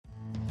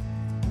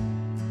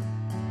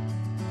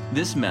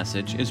This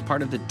message is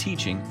part of the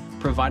teaching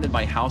provided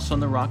by House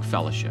on the Rock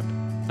Fellowship,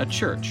 a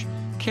church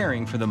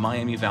caring for the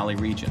Miami Valley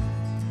region.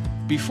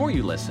 Before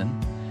you listen,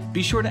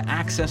 be sure to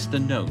access the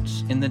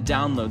notes in the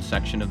download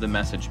section of the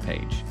message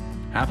page.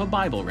 Have a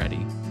Bible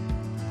ready.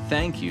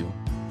 Thank you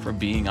for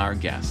being our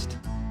guest.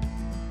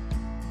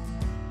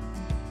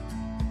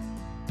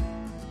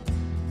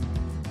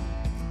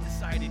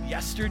 Decided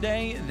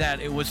yesterday that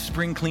it was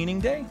spring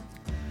cleaning day.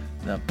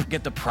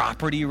 Get the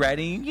property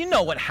ready. You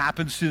know what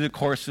happens through the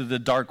course of the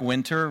dark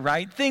winter,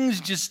 right?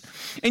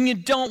 And you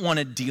don't want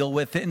to deal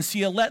with it. And so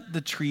you let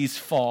the trees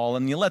fall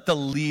and you let the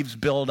leaves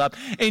build up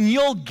and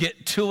you'll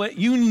get to it.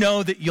 You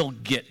know that you'll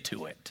get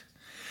to it.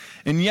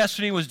 And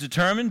yesterday was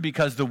determined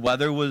because the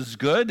weather was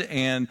good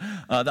and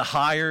the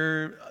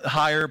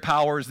higher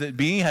powers that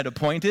be had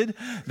appointed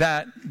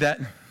that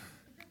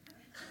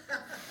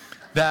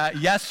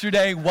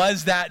yesterday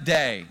was that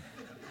day.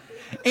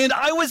 And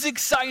I was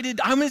excited.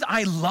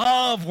 I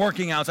love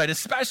working outside,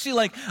 especially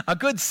like a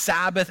good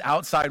Sabbath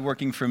outside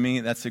working for me.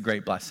 That's a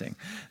great blessing.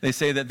 They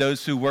say that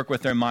those who work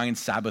with their minds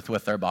Sabbath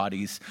with their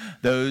bodies.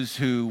 Those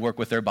who work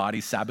with their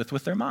bodies Sabbath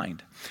with their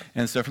mind.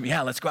 And so for me,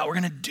 let's go out. We're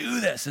going to do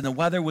this. And the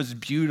weather was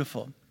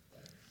beautiful.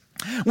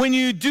 When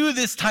you do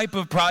this type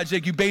of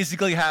project, you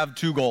basically have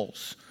two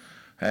goals.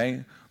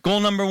 Okay? Goal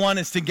number one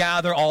is to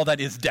gather all that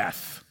is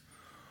death.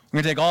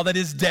 We're going to take all that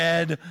is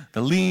dead,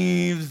 the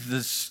leaves,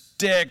 the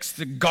sticks,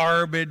 the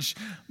garbage,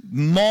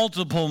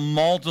 multiple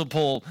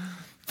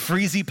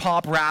Freezy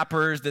Pop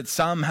wrappers that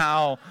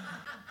somehow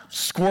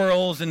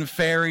squirrels and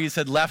fairies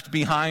had left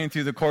behind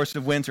through the course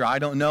of winter. I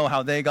don't know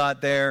how they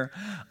got there.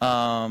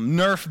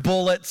 Nerf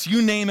bullets,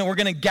 you name it. We're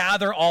going to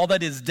gather all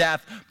that is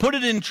death, put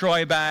it in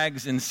Troy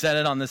bags, and set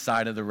it on the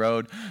side of the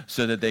road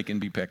so that they can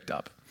be picked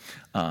up.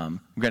 We're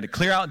going to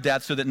clear out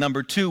death so that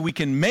number two, we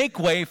can make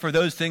way for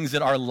those things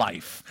that are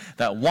life,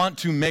 that want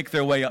to make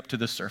their way up to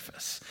the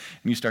surface.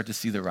 And you start to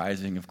see the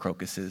rising of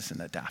crocuses and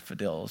the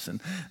daffodils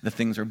and the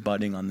things are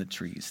budding on the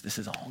trees. This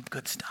is all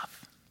good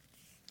stuff.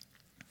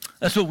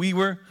 That's what we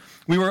were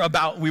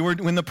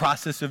in the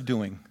process of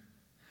doing.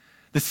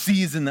 The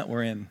season that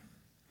we're in.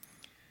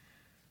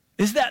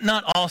 Is that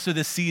not also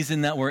the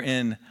season that we're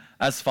in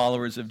as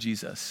followers of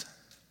Jesus?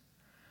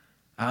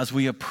 As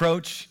we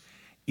approach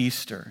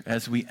Easter,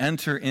 as we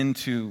enter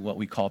into what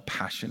we call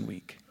Passion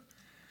Week,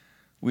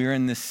 we are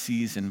in this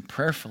season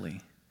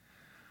prayerfully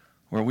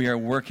where we are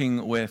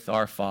working with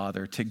our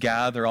Father to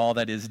gather all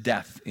that is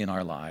death in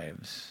our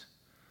lives,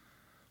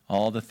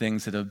 all the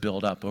things that have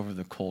built up over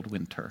the cold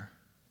winter.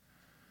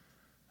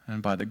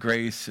 And by the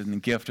grace and the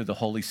gift of the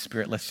Holy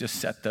Spirit, let's just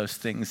set those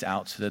things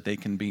out so that they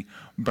can be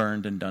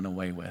burned and done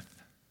away with.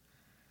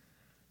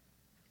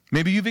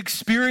 Maybe you've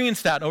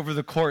experienced that over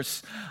the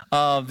course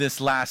of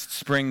this last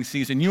spring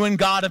season. You and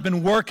God have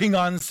been working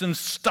on some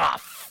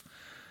stuff.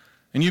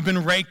 And you've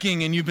been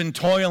raking and you've been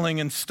toiling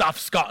and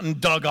stuff's gotten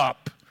dug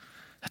up.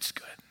 That's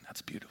good.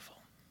 That's beautiful.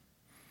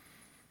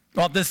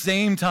 Well, at the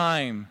same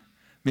time,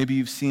 maybe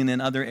you've seen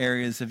in other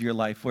areas of your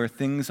life where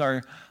things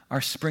are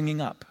springing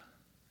up.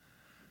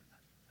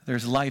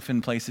 There's life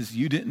in places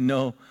you didn't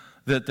know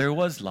that there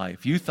was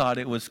life. You thought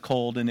it was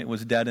cold and it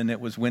was dead and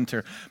it was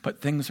winter, but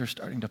things are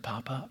starting to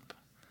pop up.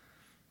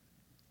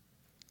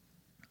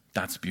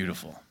 That's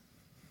beautiful.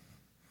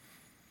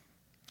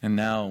 And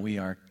now we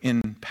are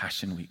in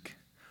Passion Week,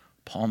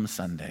 Palm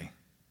Sunday,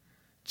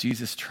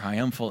 Jesus'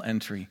 triumphal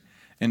entry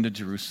into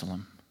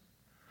Jerusalem.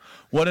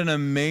 What an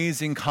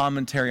amazing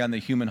commentary on the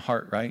human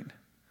heart, right?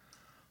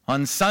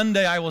 On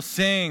Sunday I will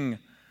sing,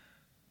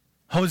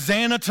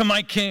 Hosanna to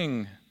my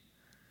King.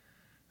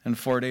 And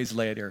 4 days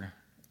later,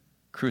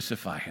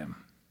 crucify him.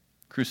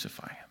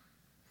 Crucify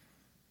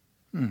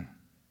him.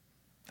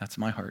 That's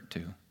my heart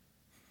too.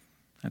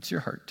 That's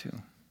your heart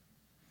too.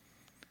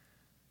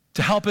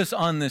 To help us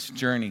on this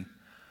journey,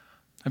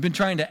 I've been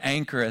trying to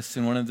anchor us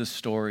in one of the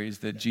stories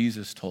that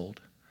Jesus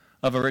told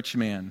of a rich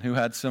man who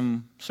had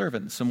some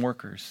servants, some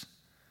workers.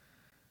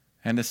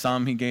 And to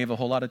some he gave a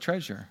whole lot of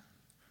treasure.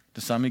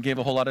 To some he gave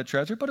a whole lot of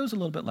treasure, but it was a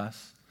little bit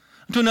less.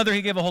 To another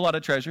he gave a whole lot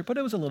of treasure, but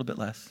it was a little bit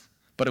less.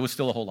 But it was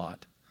still a whole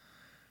lot.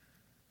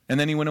 And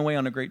then he went away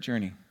on a great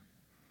journey.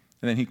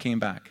 And then he came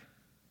back.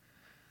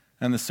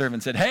 And the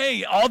servant said,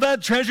 hey, all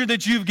that treasure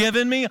that you've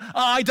given me,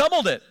 I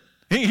doubled it.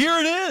 Here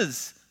it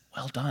is.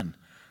 Well done,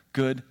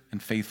 good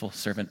and faithful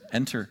servant.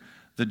 Enter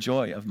the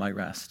joy of my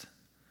rest.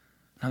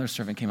 Another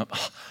servant came up.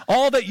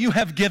 All that you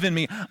have given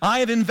me, I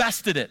have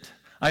invested it.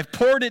 I've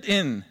poured it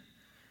in.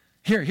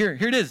 Here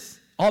it is.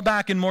 All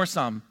back and more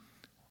some.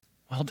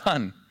 Well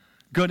done,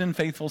 good and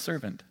faithful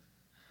servant.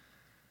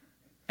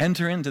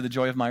 Enter into the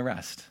joy of my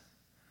rest.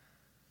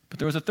 But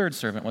there was a third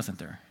servant, wasn't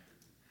there?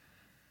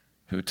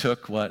 Who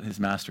took what his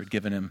master had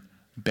given him,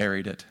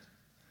 buried it,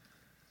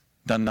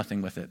 done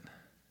nothing with it.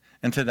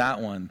 And to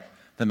that one,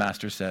 the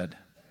master said,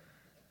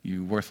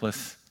 you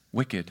worthless,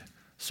 wicked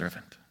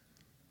servant.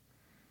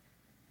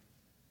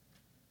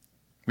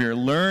 We are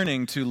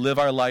learning to live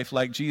our life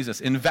like Jesus,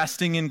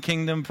 investing in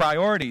kingdom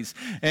priorities.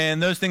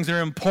 And those things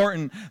are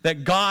important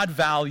that God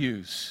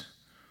values.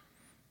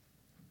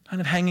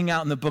 Kind of hanging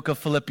out in the book of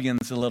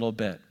Philippians a little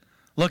bit.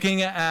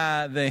 Looking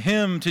at the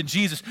hymn to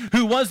Jesus,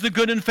 who was the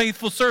good and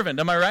faithful servant.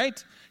 Am I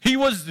right?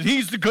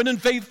 He's the good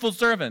and faithful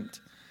servant.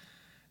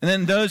 And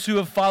then those who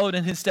have followed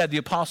in his stead, the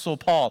Apostle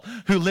Paul,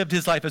 who lived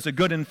his life as a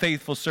good and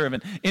faithful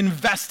servant,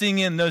 investing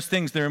in those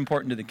things that are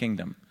important to the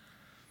kingdom.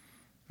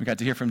 We got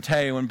to hear from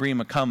Teo and Bree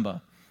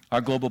Makamba,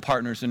 our global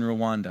partners in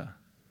Rwanda,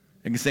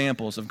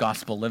 examples of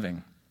gospel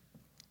living.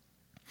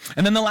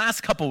 And then the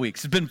last couple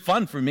weeks, it's been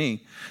fun for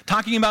me,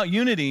 talking about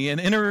unity and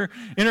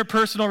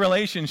interpersonal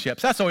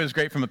relationships. That's always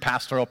great from a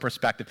pastoral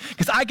perspective,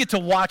 because I get to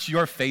watch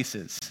your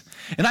faces.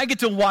 And I get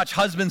to watch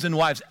husbands and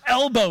wives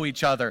elbow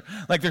each other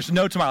like there's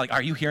no tomorrow. Like,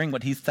 are you hearing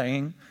what he's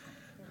saying?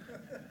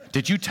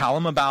 Did you tell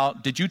him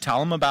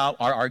about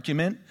our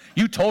argument?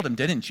 You told him,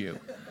 didn't you?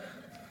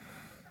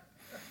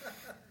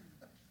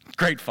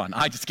 Great fun.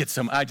 I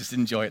just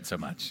enjoy it so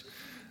much.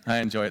 I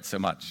enjoy it so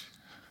much.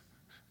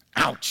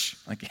 Ouch.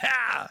 Like,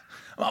 yeah.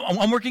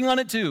 I'm working on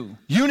it too.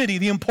 Unity,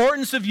 the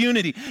importance of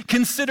unity.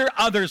 Consider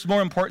others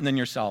more important than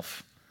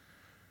yourself.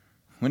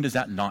 When does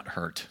that not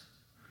hurt?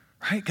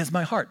 Right? Because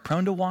my heart,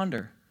 prone to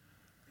wander.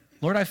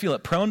 Lord, I feel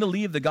it, prone to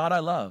leave the God I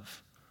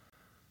love.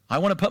 I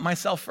want to put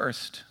myself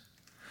first.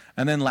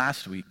 And then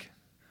last week,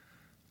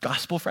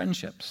 gospel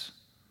friendships.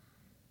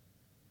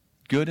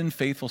 Good and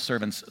faithful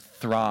servants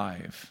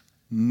thrive,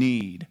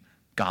 need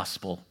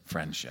gospel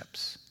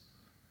friendships.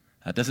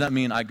 That does not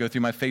mean I go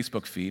through my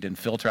Facebook feed and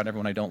filter out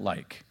everyone I don't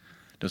like.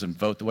 Doesn't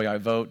vote the way I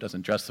vote,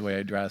 doesn't dress the way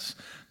I dress,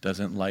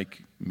 doesn't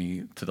like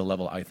me to the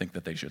level I think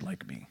that they should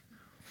like me.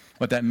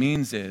 What that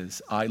means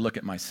is I look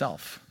at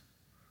myself.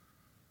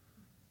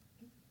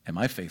 Am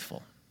I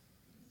faithful?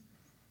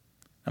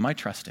 Am I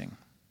trusting?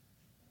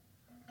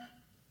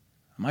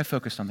 Am I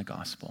focused on the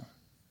gospel?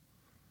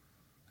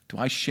 Do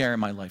I share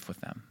my life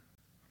with them?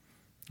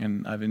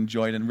 And I've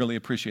enjoyed and really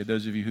appreciate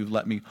those of you who've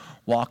let me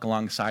walk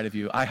alongside of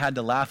you. I had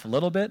to laugh a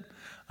little bit.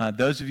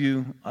 Those of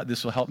you,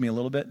 this will help me a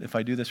little bit if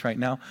I do this right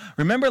now.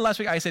 Remember last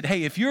week I said,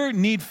 hey, if you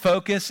need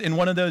focus in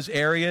one of those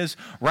areas,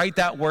 write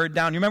that word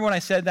down. You remember when I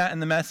said that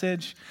in the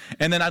message?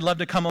 And then I'd love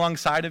to come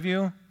alongside of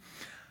you.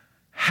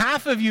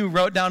 Half of you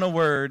wrote down a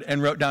word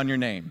and wrote down your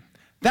name.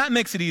 That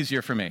makes it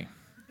easier for me.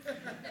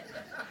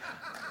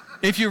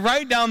 If you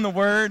write down the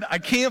word, I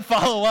can't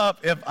follow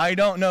up if I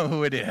don't know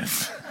who it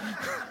is.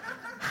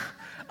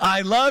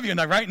 I love you.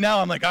 And right now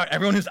I'm like,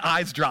 everyone whose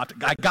eyes dropped,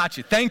 I got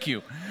you. Thank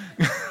you.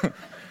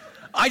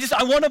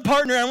 I want to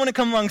partner. I want to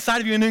come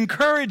alongside of you and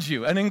encourage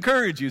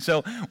you.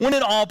 So when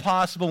at all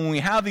possible, when we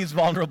have these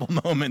vulnerable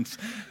moments,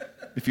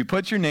 if you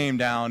put your name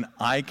down,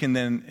 I can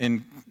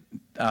then,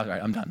 all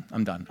right,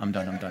 I'm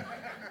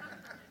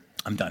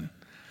done.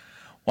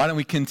 Why don't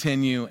we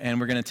continue, and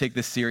we're going to take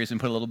this series and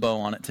put a little bow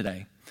on it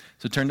today.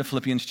 So turn to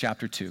Philippians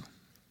chapter 2.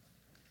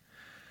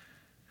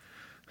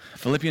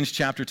 Philippians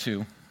chapter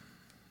 2.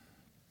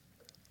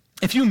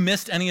 If you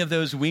missed any of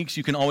those weeks,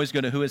 you can always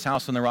go to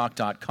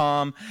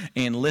whoishouseontherock.com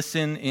and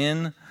listen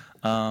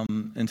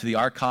into the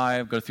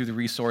archive, go through the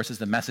resources.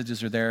 The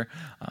messages are there,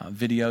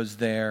 videos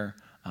there,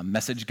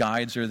 message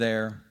guides are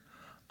there,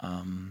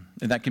 and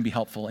that can be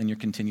helpful in your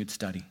continued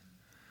study.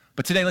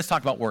 But today, let's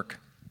talk about work.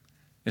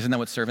 Isn't that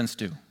what servants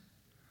do?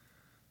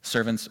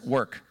 Servants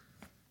work.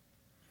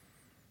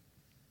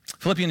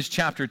 Philippians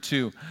chapter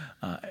 2,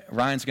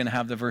 Ryan's going to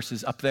have the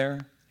verses up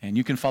there. And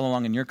you can follow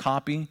along in your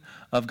copy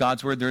of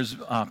God's Word. There's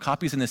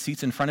copies in the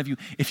seats in front of you.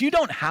 If you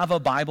don't have a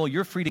Bible,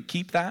 you're free to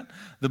keep that,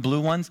 the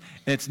blue ones.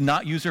 It's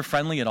not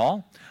user-friendly at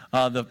all.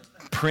 The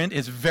print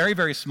is very,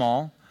 very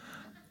small.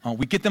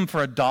 We get them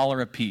for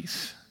 $1 a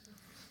piece,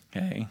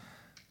 okay?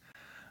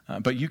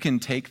 But you can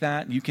take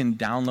that. You can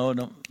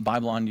download a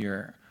Bible onto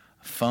your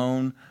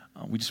phone.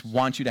 We just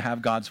want you to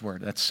have God's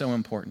Word. That's so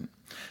important.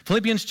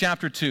 Philippians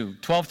chapter 2,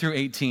 12 through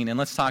 18, and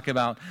let's talk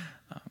about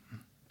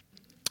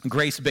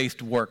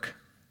grace-based work.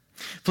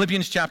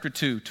 Philippians chapter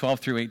 2, 12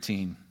 through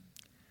 18.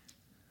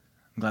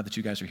 I'm glad that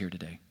you guys are here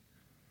today.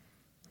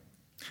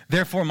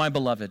 Therefore, my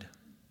beloved,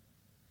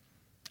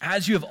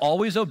 as you have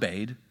always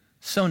obeyed,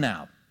 so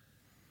now,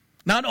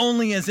 not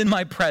only as in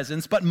my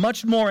presence, but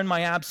much more in my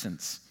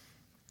absence,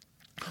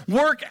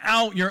 work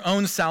out your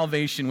own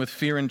salvation with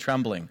fear and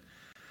trembling.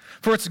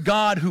 For it's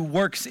God who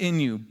works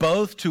in you,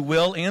 both to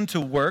will and to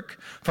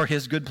work for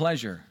his good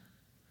pleasure.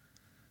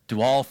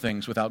 Do all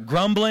things without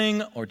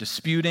grumbling or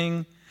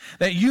disputing,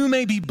 that you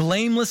may be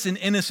blameless and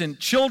innocent,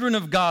 children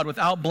of God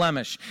without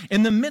blemish,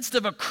 in the midst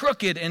of a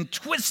crooked and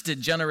twisted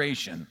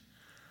generation,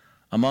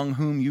 among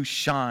whom you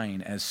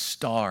shine as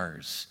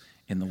stars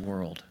in the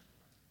world,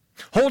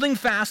 holding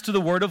fast to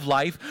the word of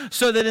life,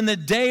 so that in the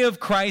day of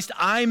Christ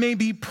I may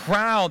be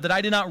proud that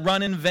I did not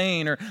run in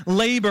vain or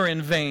labor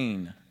in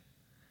vain.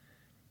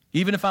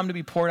 Even if I'm to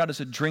be poured out as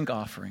a drink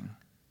offering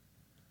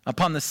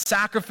upon the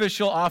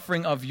sacrificial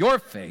offering of your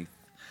faith,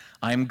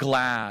 I am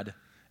glad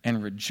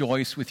and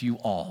rejoice with you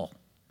all.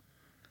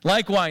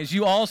 Likewise,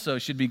 you also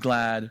should be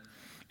glad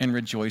and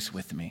rejoice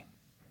with me.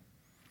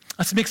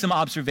 Let's make some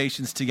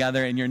observations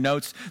together. In your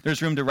notes,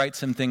 there's room to write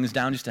some things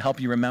down just to help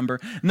you remember.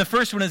 And the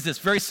first one is this,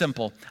 very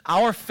simple.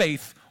 Our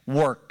faith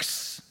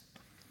works.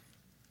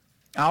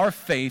 Our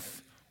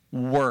faith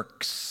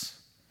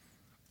works.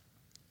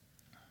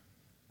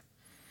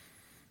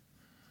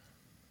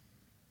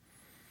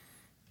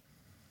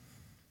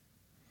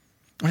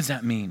 What does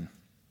that mean?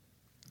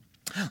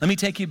 Let me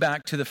take you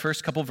back to the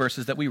first couple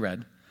verses that we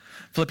read.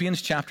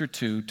 Philippians chapter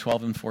 2,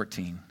 12 and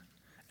 14.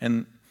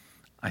 And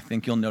I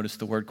think you'll notice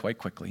the word quite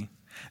quickly.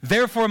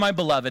 Therefore, my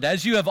beloved,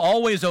 as you have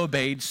always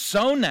obeyed,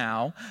 so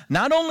now,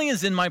 not only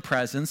as in my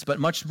presence, but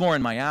much more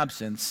in my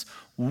absence,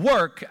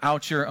 work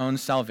out your own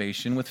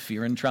salvation with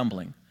fear and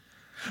trembling.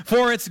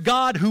 For it's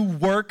God who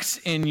works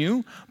in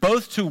you,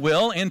 both to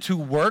will and to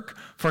work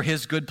for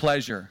his good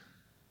pleasure.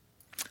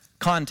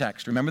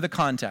 Context, remember the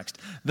context.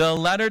 The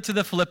letter to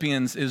the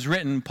Philippians is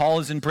written, Paul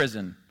is in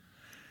prison.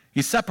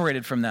 He's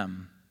separated from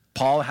them.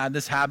 Paul had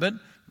this habit,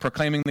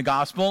 proclaiming the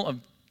gospel,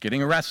 of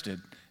getting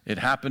arrested. It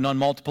happened on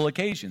multiple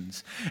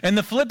occasions. And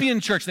the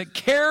Philippian church that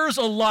cares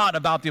a lot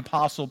about the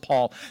Apostle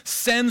Paul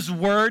sends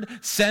word,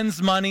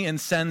 sends money, and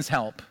sends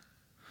help.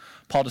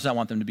 Paul does not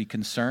want them to be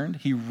concerned.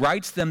 He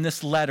writes them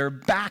this letter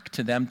back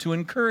to them to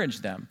encourage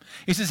them.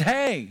 He says,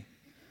 hey,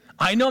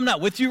 I know I'm not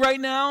with you right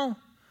now,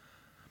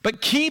 but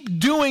keep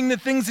doing the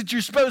things that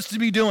you're supposed to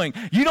be doing.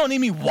 You don't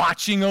need me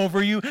watching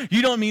over you.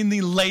 You don't need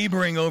me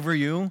laboring over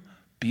you.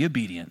 Be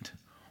obedient.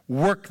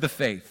 Work the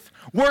faith.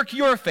 Work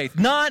your faith,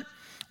 not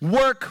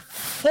work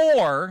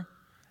for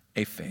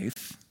a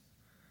faith.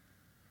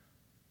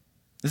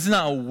 This is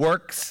not a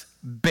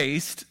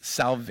works-based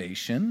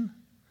salvation.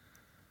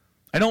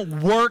 I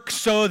don't work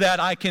so that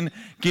I can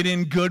get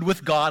in good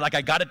with God, like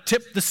I got to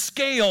tip the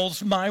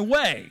scales my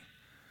way.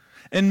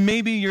 And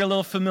maybe you're a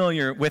little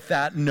familiar with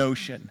that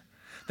notion,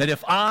 that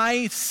if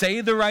I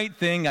say the right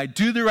thing, I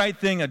do the right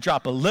thing, I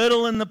drop a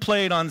little in the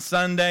plate on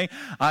Sunday,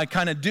 I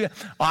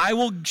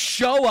will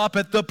show up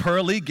at the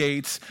pearly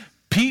gates.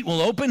 Pete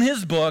will open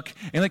his book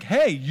and like,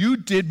 hey, you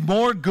did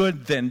more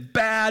good than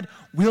bad.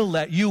 We'll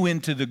let you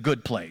into the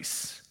good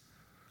place.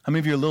 How many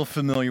of you are a little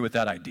familiar with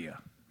that idea?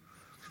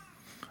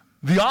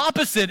 The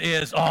opposite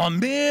is, oh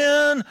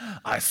man,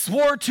 I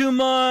swore too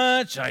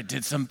much, I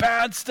did some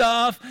bad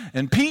stuff,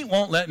 and Pete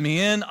won't let me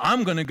in.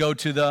 I'm going to go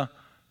to the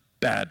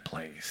bad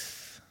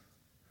place.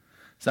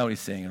 That's not what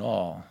he's saying at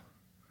all.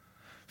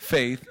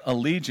 Faith,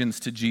 allegiance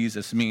to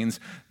Jesus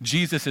means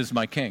Jesus is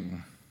my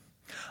king.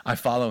 I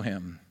follow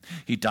him.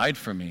 He died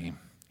for me.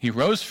 He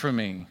rose for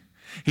me.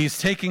 He's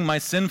taking my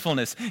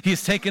sinfulness.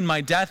 He's taken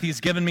my death. He's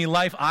given me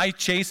life. I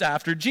chase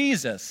after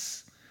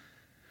Jesus.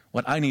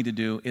 What I need to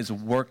do is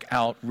work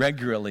out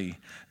regularly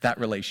that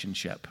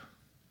relationship.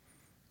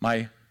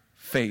 My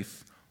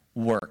faith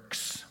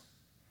works,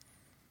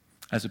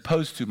 as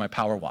opposed to my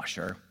power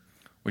washer,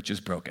 which is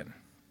broken.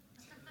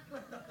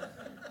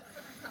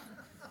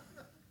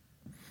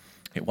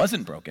 It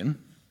wasn't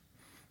broken.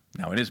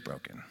 Now it is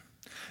broken.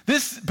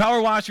 This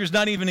power washer is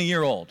not even a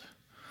year old.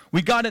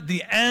 We got it at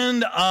the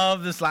end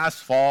of this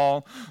last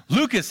fall.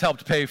 Lucas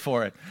helped pay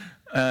for it.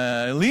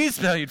 Elise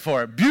paid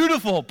for it.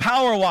 Beautiful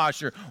power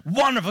washer.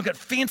 Wonderful. Got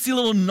fancy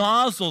little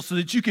nozzles so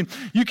that you can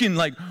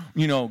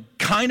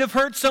kind of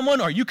hurt someone,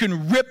 or you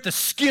can rip the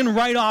skin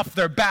right off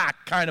their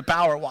back kind of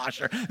power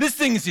washer. This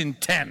thing is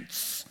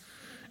intense.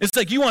 It's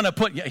like you want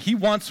to he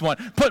wants one.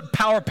 Put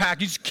power pack.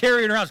 You just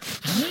carry it around.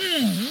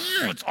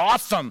 It's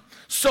awesome.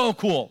 So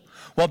cool.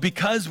 Well,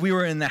 because we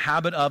were in the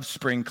habit of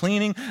spring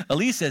cleaning,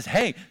 Elise says,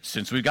 hey,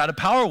 since we've got a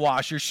power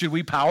washer, should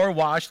we power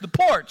wash the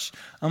porch?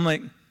 I'm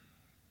like,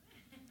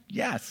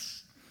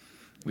 yes,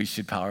 we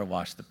should power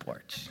wash the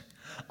porch.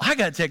 I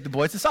got to take the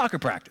boys to soccer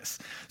practice.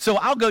 So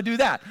I'll go do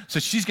that. So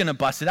she's going to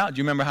bust it out. Do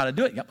you remember how to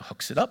do it? Yep,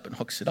 hooks it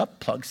up,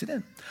 plugs it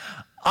in.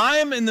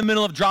 I'm in the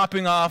middle of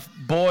dropping off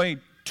boy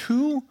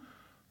 2,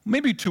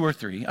 maybe 2 or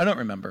 3, I don't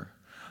remember.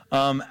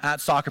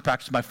 At soccer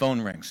practice, my phone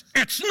rings.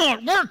 It's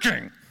not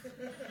working.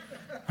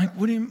 Like,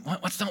 what do you,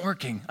 what's not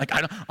working? Like,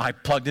 I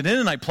plugged it in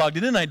and I plugged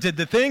it in. I did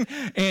the thing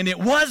and it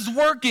was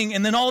working.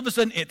 And then all of a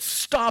sudden it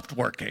stopped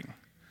working.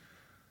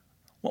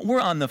 Well,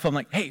 we're on the phone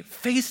like, hey,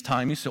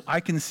 FaceTime me so I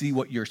can see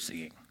what you're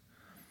seeing.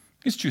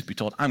 Because truth be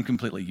told, I'm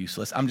completely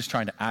useless. I'm just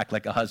trying to act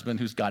like a husband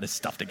who's got his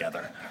stuff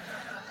together.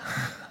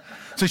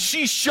 So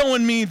she's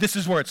showing me this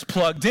is where it's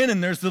plugged in,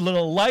 and there's the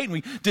little light, and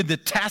we did the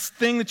test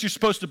thing that you're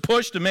supposed to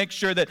push to make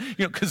sure that,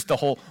 because the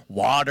whole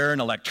water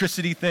and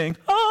electricity thing.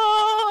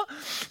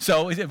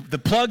 So the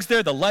plug's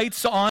there, the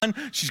light's on,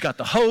 she's got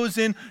the hose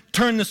in,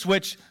 turn the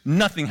switch,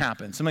 nothing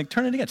happens. I'm like,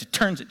 turn it again. She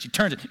turns it.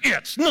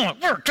 It's not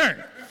working.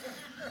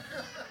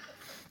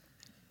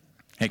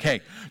 Like,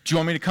 hey, do you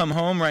want me to come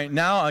home right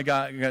now? I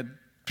got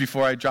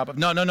before I drop off.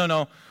 No,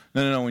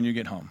 when you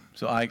get home.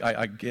 So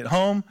I get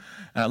home,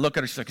 and I look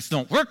at her, she's like, it's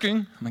not working.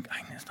 I'm like,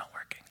 I know it's not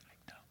working.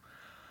 I know.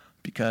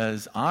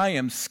 Because I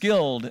am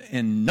skilled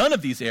in none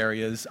of these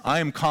areas, I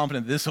am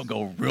confident this will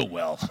go real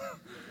well.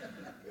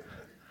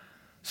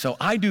 So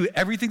I do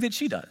everything that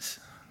she does,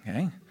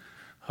 okay?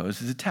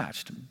 Hose is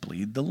attached,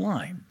 bleed the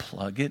line,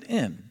 plug it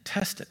in,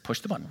 test it, push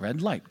the button,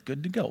 red light,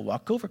 good to go,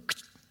 walk over.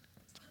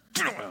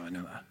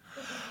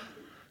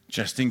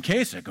 Just in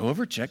case, I go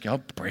over, check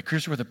out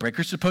breakers where the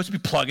breaker's supposed to be,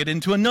 plug it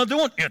into another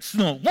one. It's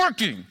not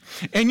working.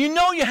 And you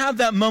have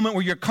that moment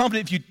where you're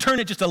confident if you turn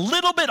it just a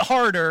little bit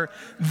harder,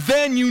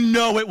 then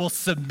it will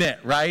submit,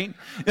 right?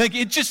 Like,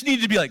 it just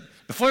needed to be like,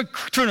 if I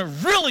turn it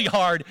really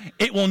hard,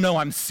 it will know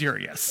I'm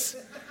serious.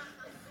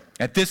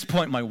 At this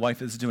point, my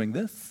wife is doing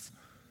this.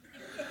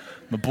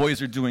 My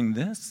boys are doing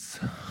this.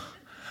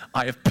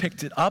 I have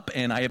picked it up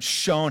and I have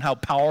shown how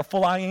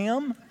powerful I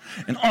am.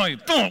 And I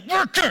don't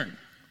working.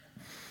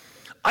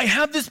 I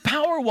have this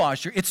power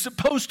washer. It's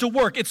supposed to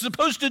work. It's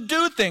supposed to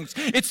do things.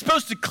 It's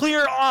supposed to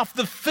clear off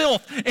the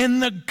filth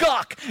and the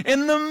guck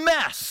and the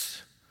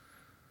mess.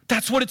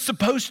 That's what it's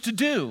supposed to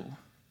do.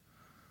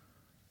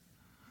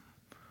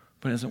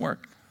 But it doesn't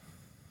work.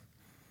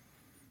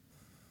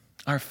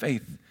 Our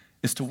faith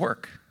is to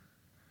work.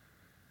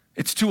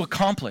 It's to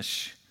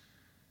accomplish.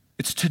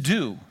 It's to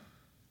do.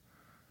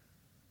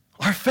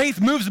 Our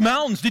faith moves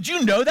mountains. Did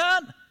you know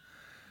that?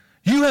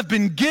 You have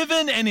been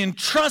given and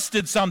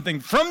entrusted something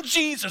from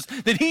Jesus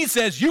that he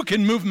says you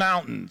can move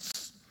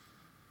mountains.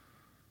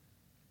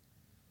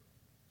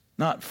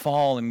 Not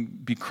fall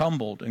and be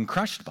crumbled and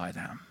crushed by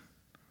them.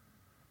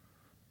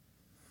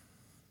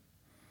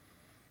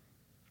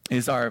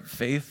 Is our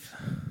faith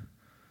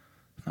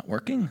not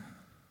working?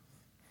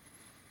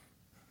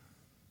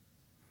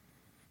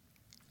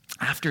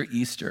 After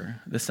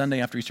Easter, the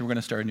Sunday after Easter, we're going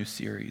to start a new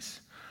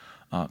series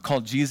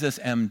called Jesus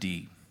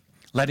MD,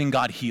 Letting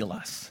God Heal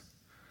Us.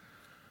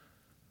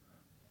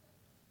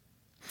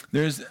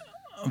 There's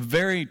a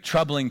very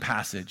troubling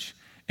passage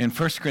in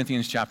 1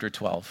 Corinthians chapter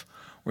 12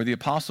 where the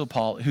Apostle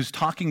Paul, who's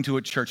talking to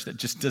a church that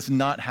just does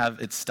not have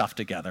its stuff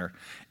together.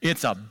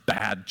 It's a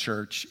bad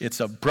church.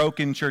 It's a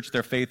broken church.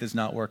 Their faith is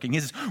not working.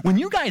 He says, when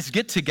you guys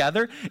get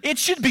together, it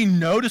should be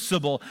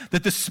noticeable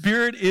that the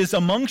Spirit is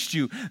amongst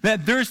you,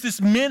 that there's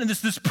this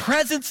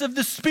presence of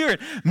the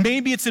Spirit.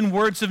 Maybe it's in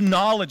words of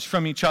knowledge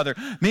from each other.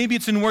 Maybe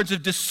it's in words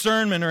of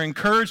discernment or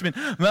encouragement.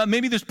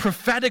 Maybe there's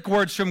prophetic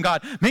words from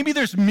God. Maybe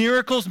there's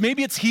miracles.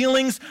 Maybe it's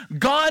healings.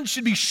 God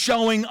should be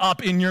showing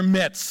up in your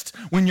midst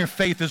when your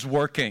faith is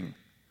working.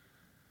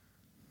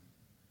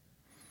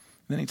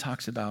 Then he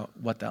talks about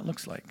what that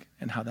looks like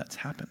and how that's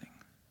happening.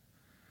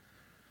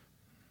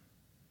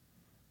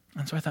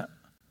 And so I thought,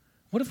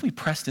 what if we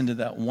pressed into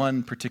that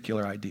one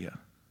particular idea?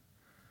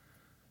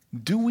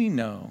 Do we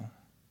know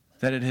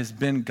that it has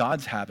been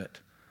God's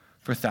habit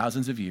for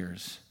thousands of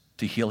years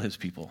to heal his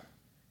people?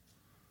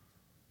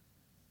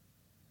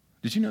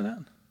 Did you know that?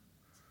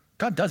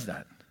 God does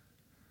that.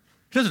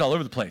 He does it all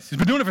over the place. He's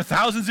been doing it for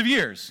thousands of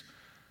years.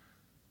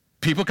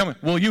 People come,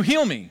 will you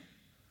heal me?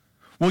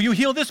 Will you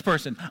heal this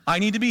person? I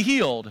need to be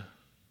healed.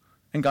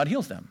 And God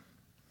heals them.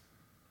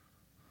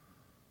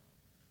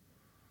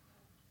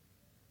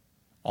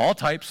 All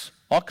types,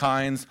 all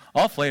kinds,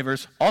 all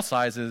flavors, all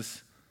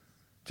sizes.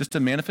 Just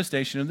a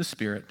manifestation of the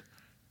Spirit,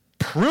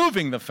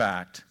 proving the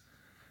fact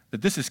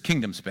that this is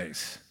kingdom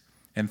space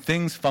and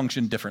things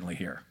function differently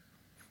here.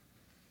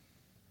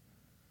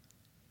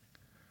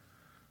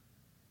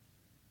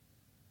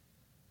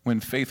 When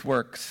faith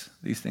works,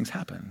 these things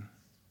happen.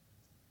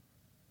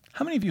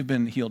 How many of you have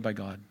been healed by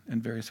God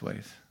in various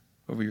ways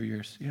over your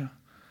years?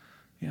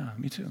 Yeah,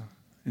 me too.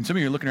 And some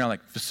of you are looking around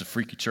like, this is a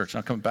freaky church,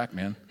 not coming back,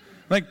 man.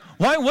 Like,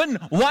 why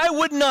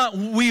would not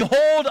we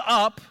hold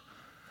up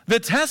the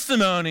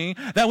testimony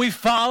that we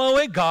follow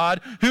a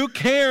God who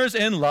cares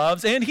and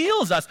loves and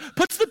heals us,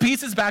 puts the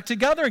pieces back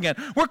together again?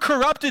 We're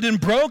corrupted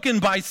and broken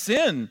by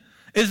sin.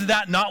 Is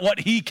that not what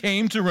he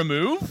came to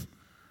remove?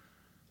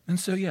 And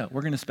so, yeah,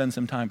 we're going to spend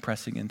some time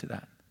pressing into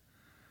that.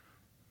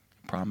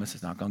 Promise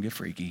it's not going to get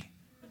freaky.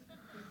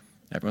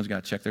 Everyone's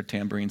got to check their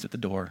tambourines at the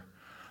door.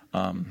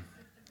 Some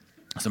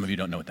of you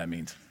don't know what that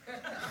means.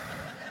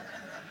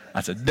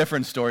 That's a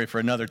different story for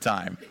another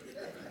time.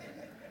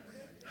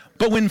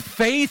 But when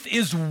faith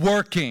is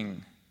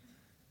working,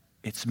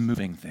 it's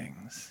moving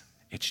things.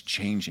 It's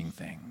changing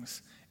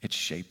things. It's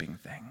shaping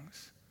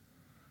things.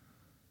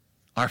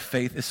 Our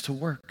faith is to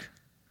work.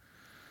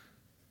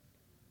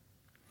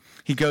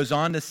 He goes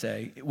on to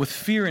say, with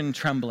fear and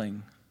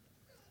trembling.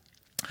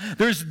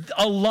 There's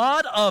a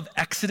lot of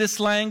Exodus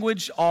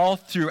language all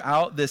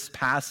throughout this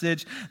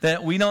passage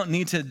that we don't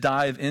need to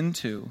dive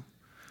into.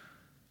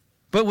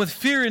 But with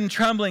fear and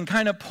trembling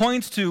kind of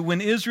points to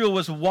when Israel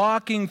was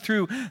walking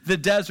through the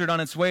desert on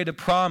its way to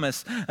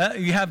promise.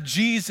 You have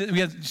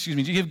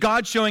you have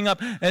God showing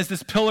up as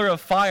this pillar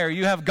of fire.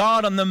 You have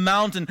God on the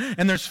mountain,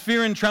 and there's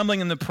fear and trembling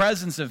in the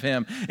presence of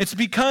him. It's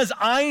because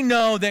I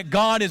know that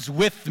God is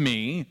with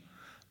me,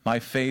 my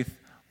faith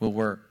will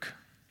work.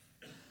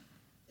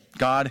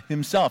 God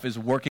himself is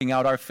working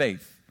out our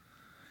faith,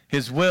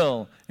 his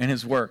will and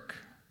his work.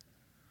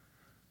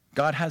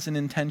 God has an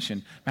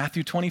intention.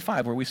 Matthew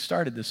 25, where we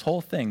started this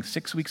whole thing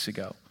 6 weeks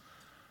ago.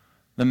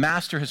 The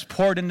master has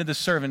poured into the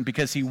servant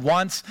because he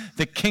wants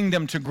the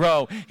kingdom to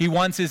grow. He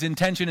wants his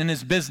intention and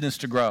his business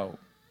to grow.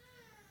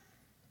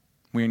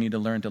 We need to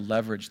learn to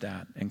leverage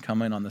that and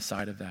come in on the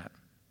side of that.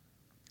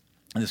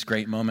 In this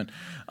great moment,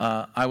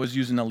 I was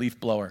using a leaf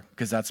blower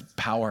because that's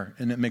power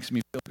and it makes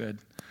me feel good.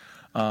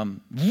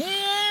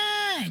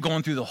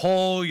 Going through the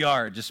whole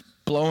yard, just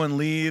blowing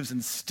leaves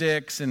and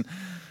sticks and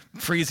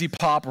Freezy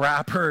Pop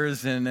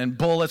wrappers and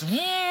bullets.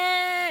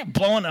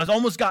 blowing. I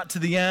almost got to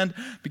the end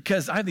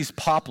because I have these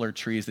poplar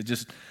trees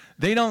that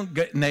they don't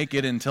get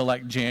naked until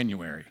like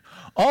January.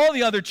 All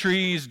the other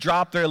trees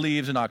drop their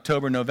leaves in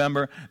October,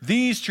 November.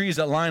 These trees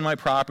that line my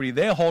property,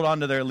 they hold on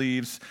to their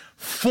leaves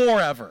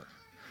forever.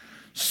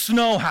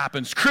 Snow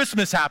happens,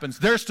 Christmas happens,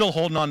 they're still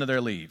holding on to their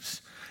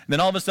leaves. And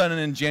then all of a sudden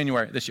in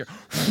January this year,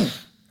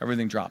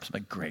 everything drops. I'm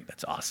like, great,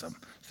 that's awesome.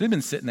 So they've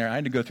been sitting there. I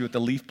had to go through with the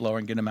leaf blower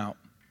and get them out.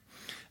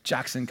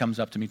 Jackson comes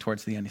up to me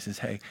towards the end. He says,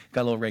 hey,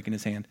 got a little rake in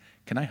his hand.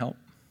 Can I help?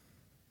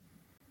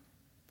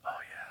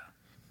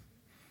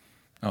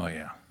 Oh,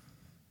 yeah.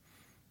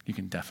 You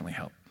can definitely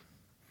help.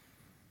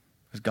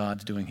 Because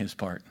God's doing his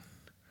part.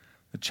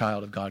 The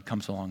child of God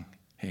comes along.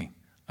 Hey,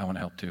 I want to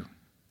help too.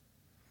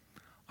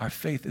 Our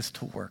faith is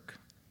to work.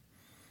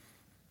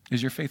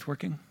 Is your faith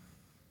working?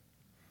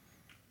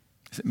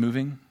 Is it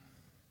moving?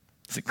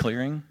 Is it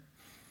clearing?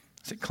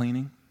 Is it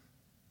cleaning?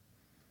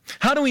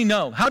 How do we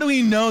know? How do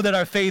we know that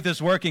our faith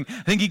is working?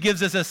 I think he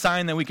gives us a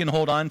sign that we can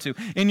hold on to.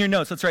 In your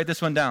notes, let's write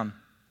this one down.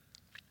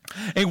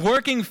 A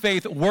working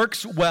faith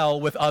works well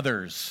with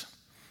others.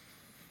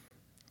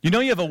 You know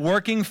you have a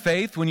working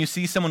faith when you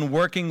see someone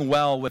working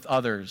well with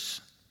others.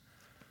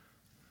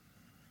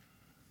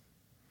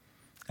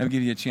 I'll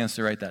give you a chance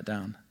to write that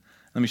down.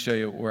 Let me show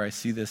you where I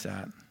see this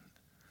at.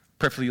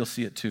 Prayerfully, you'll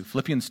see it too.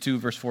 Philippians 2,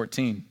 verse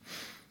 14.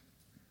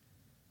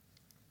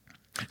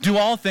 Do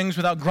all things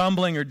without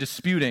grumbling or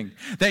disputing,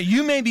 that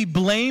you may be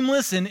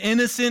blameless and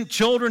innocent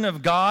children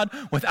of God,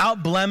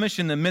 without blemish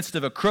in the midst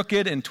of a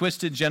crooked and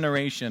twisted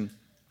generation,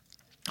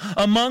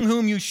 among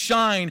whom you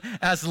shine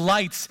as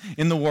lights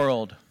in the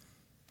world.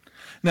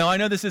 Now, I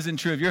know this isn't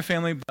true of your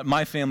family, but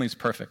my family's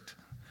perfect.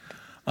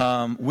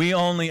 We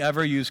only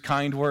ever use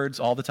kind words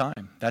all the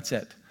time. That's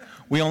it.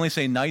 We only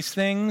say nice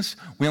things.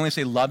 We only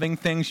say loving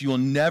things. You will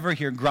never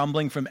hear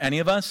grumbling from any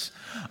of us.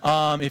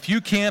 If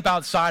you camp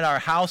outside our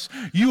house,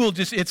 you will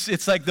just,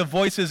 it's like the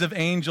voices of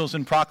angels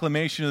in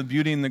proclamation of the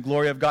beauty and the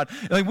glory of God.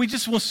 Like we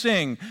just will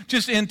sing,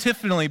 just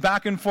antiphonally,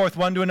 back and forth,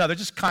 one to another,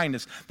 just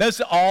kindness. That's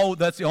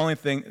the only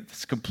thing.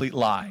 It's a complete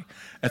lie.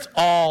 It's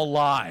all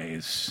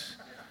lies.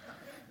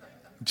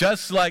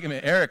 Just like,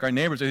 Eric, our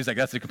neighbors, he's like,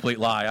 that's a complete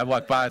lie. I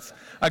walk by,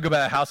 I go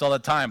by the house all the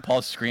time.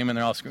 Paul's screaming,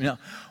 they're all screaming. No.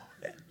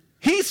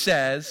 He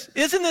says,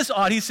 isn't this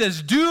odd? He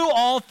says, do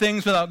all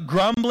things without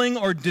grumbling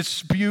or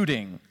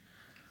disputing.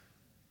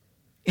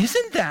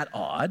 Isn't that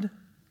odd?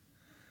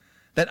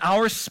 That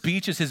our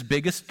speech is his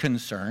biggest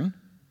concern?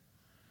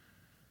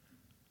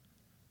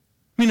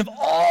 I mean, of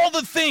all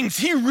the things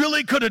he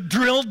really could have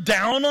drilled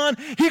down on,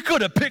 he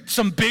could have picked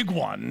some big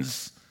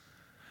ones.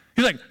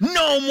 He's like,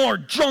 no more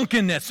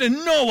drunkenness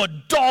and no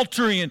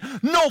adultery and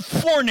no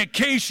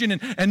fornication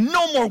and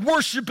no more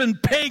worshiping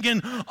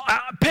pagan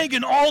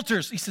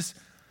altars. He says,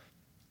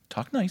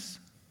 talk nice.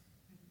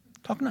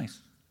 Talk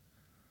nice.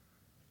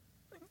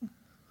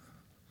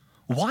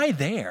 Why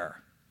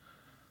there?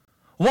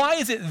 Why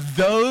is it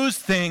those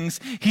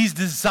things he's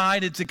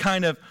decided to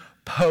kind of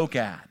poke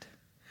at?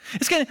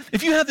 It's kind of,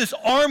 if you have this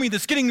army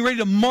that's getting ready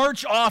to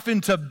march off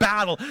into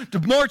battle, to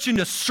march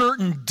into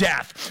certain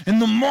death,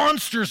 and the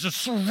monsters have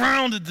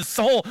surrounded this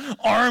whole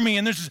army,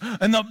 and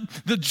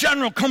the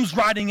general comes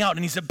riding out,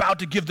 and he's about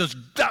to give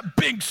that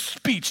big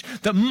speech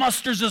that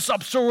musters us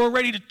up so we're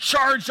ready to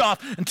charge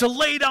off and to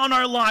lay down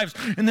our lives.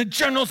 And the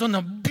general's on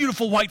the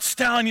beautiful white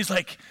stallion. He's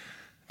like,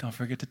 don't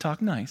forget to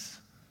talk nice.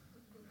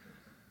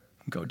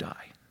 Go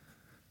die.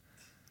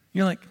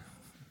 You're like,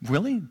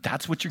 really?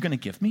 That's what you're going to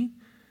give me?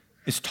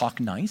 Is talk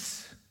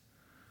nice?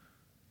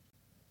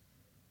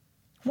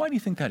 Why do you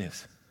think that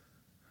is?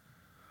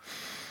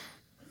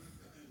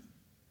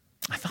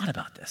 I thought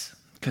about this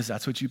because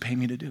that's what you pay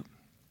me to do.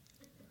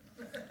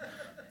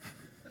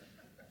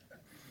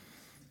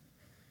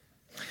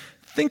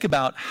 Think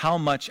about how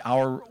much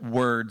our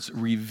words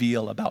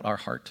reveal about our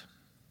heart.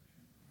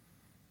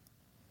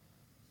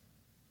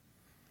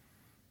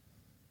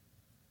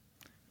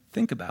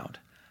 Think about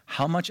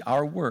how much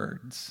our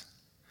words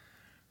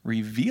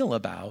reveal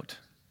about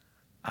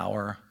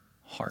our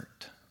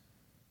heart.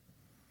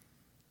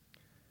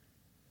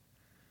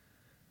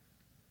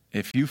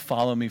 If you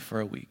follow me for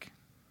a week,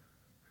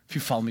 if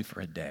you follow me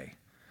for a day,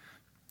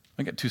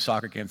 I got 2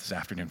 soccer games this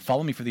afternoon.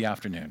 Follow me for the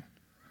afternoon,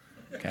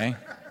 okay?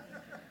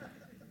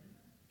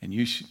 And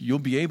you'll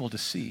be able to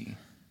see,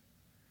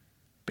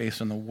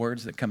 based on the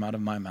words that come out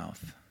of my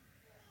mouth,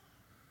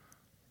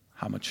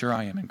 how mature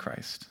I am in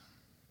Christ,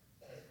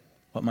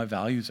 what my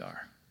values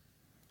are,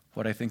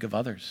 what I think of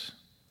others.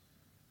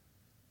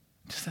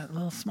 Just that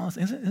little small,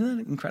 isn't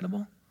that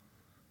incredible?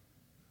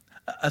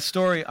 A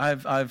story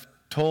I've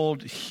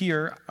told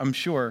here, I'm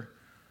sure,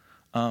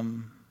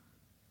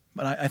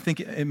 but I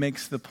think it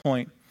makes the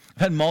point.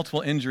 I've had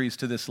multiple injuries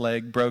to this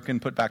leg, broken,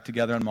 put back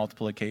together on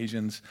multiple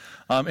occasions.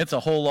 It's a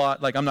whole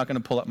lot. Like, I'm not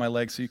going to pull up my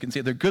legs so you can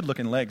see it. They're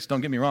good-looking legs,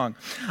 don't get me wrong.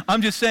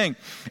 I'm just saying,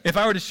 if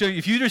I were to show you,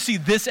 if you were to see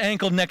this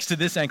ankle next to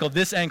this ankle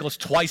is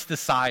twice the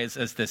size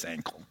as this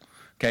ankle.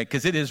 Okay,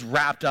 because it is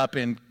wrapped up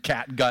in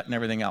cat gut and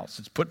everything else.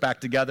 It's put back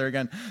together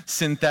again,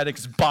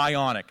 synthetics,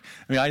 bionic.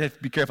 I mean, I have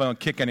to be careful I don't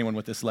kick anyone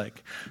with this leg.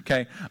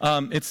 Okay,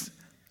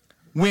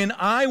 when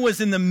I was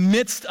in the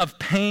midst of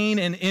pain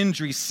and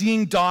injury,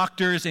 seeing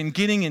doctors and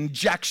getting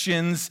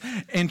injections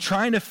and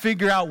trying to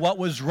figure out what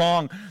was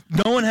wrong,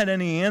 no one had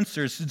any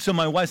answers. And so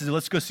my wife said,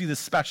 let's go see this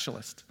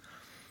specialist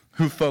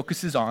who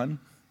focuses on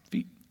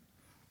feet.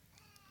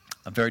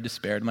 I'm very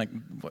despaired. I'm like,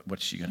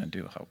 what's she going to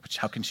do?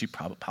 How can she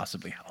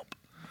possibly help?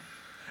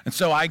 And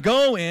so I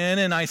go in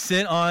and I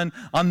sit on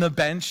the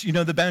bench, you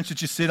know, the bench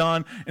that you sit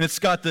on, and it's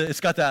got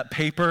that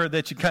paper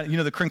that you kind of, you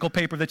know, the crinkle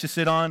paper that you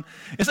sit on.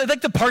 It's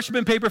like the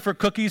parchment paper for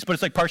cookies, but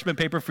it's like parchment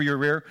paper for your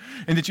rear,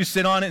 and that you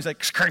sit on, and it's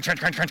like crunch, crunch,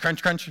 crunch, crunch,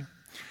 crunch, crunch.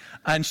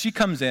 And she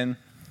comes in,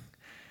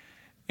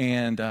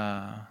 and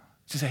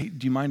she says, hey,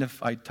 do you mind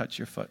if I touch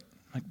your foot?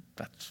 I'm like,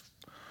 that's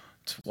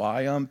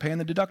why I'm paying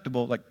the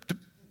deductible. Like,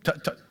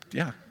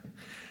 yeah.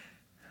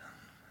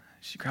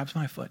 She grabs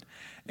my foot.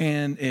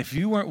 And if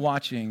you weren't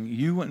watching,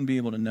 you wouldn't be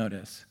able to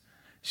notice.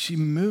 She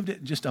moved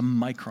it just a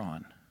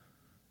micron.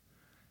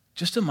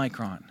 Just a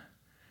micron.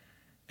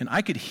 And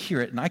I could hear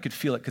it and I could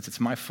feel it because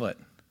it's my foot.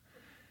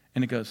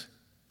 And it goes,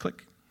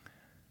 click.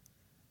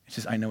 It's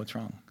just, I know it's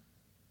wrong.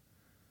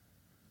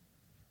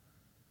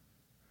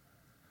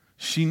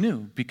 She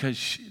knew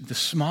because the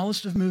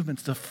smallest of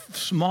movements, the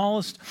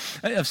smallest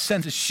of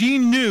senses, she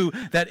knew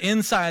that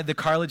inside the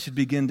cartilage had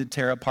begun to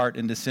tear apart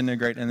and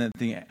disintegrate, and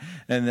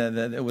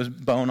that it was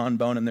bone on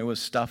bone, and there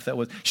was stuff that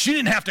was. She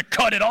didn't have to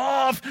cut it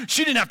off.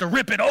 She didn't have to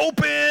rip it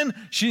open.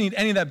 She didn't need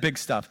any of that big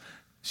stuff.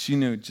 She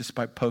knew just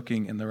by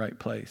poking in the right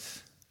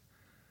place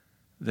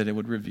that it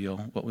would reveal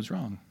what was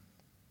wrong.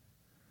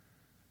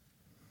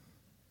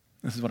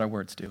 This is what our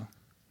words do.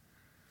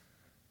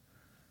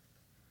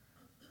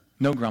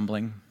 No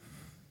grumbling.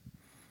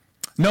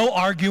 No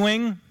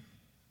arguing,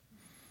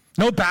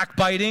 no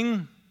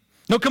backbiting,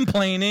 no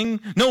complaining,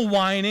 no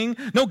whining,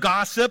 no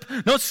gossip,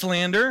 no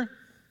slander.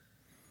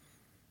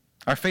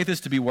 Our faith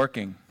is to be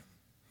working.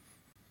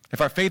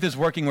 If our faith is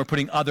working, we're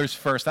putting others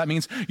first. That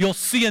means you'll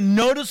see a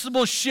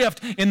noticeable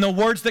shift in the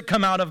words that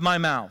come out of my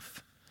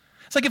mouth.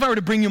 It's like if I were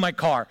to bring you my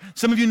car.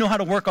 Some of you know how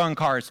to work on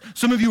cars.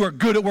 Some of you are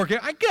good at working.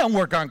 I can't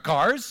work on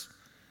cars.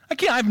 I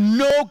have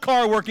no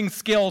car working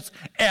skills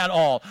at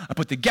all. I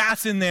put the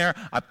gas in there,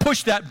 I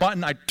push that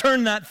button, I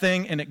turn that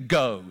thing, and it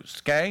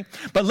goes, okay?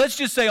 But let's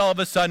just say all of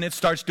a sudden it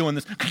starts doing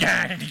this when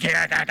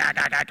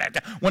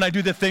I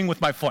do the thing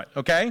with my foot,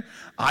 okay?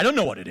 I don't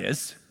know what it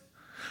is.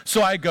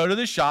 So I go to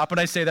the shop and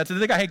I say that to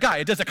the guy, hey guy,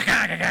 it does a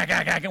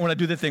when I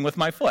do the thing with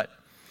my foot.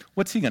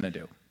 What's he gonna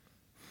do?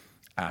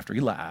 After he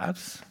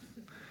laughs,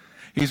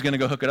 he's gonna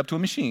go hook it up to a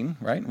machine,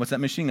 right? What's that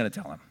machine gonna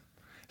tell him?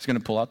 He's going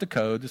to pull out the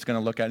code. He's going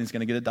to look at it. He's going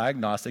to get a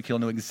diagnostic. He'll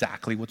know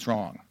exactly what's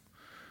wrong.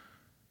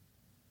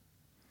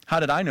 How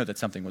did I know that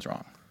something was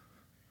wrong?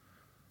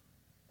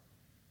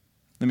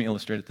 Let me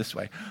illustrate it this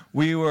way.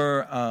 We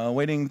were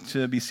waiting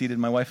to be seated,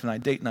 my wife and I,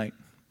 date night.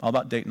 All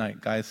about date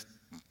night, guys.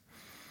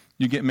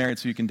 You get married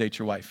so you can date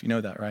your wife. You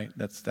know that, right?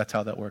 That's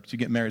how that works. You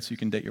get married so you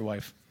can date your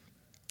wife.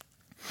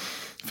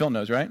 Phil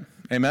knows, right?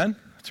 Amen?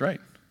 That's right.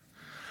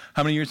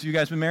 How many years have you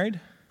guys been married?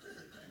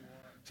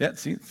 Yeah,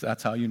 see,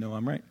 that's how you know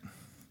I'm right.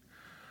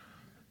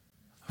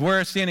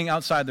 We're standing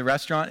outside the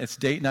restaurant. It's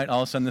date night.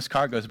 All of a sudden, this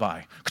car goes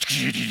by.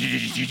 Do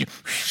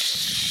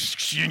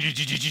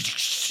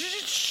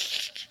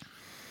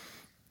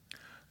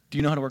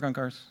you know how to work on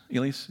cars,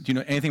 Elise? Do you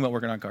know anything about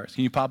working on cars?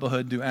 Can you pop a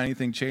hood, do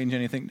anything, change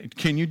anything?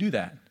 Can you do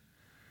that?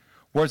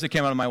 Words that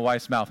came out of my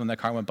wife's mouth when that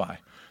car went by.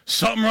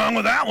 Something wrong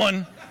with that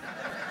one.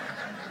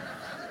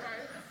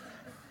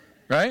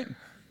 Right?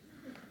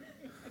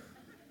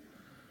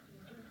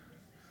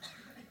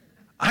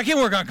 I can't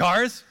work on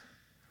cars.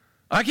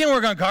 I can't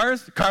work on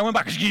cars. The car went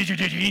by.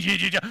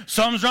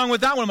 Something's wrong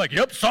with that one. I'm like,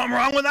 yep, something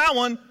wrong with that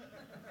one.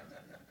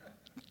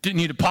 Didn't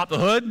need to pop the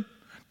hood.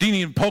 Didn't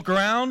need to poke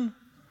around.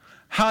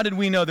 How did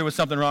we know there was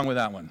something wrong with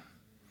that one?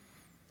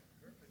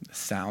 The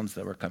sounds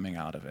that were coming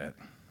out of it.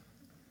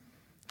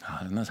 Oh,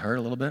 didn't this hurt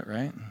a little bit,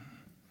 right?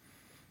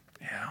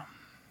 Yeah.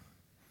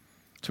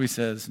 So he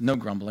says, no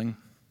grumbling,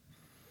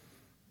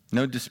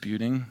 no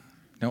disputing,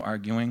 no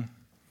arguing.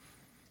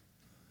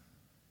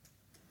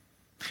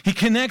 He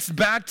connects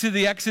back to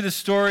the Exodus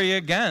story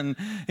again.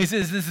 He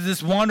says, this is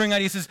this wandering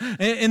out. He says,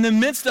 in the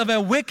midst of a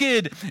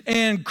wicked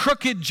and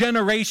crooked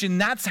generation,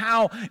 that's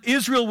how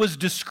Israel was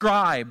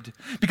described.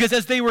 Because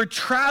as they were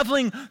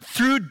traveling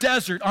through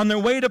desert on their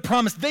way to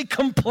promise, they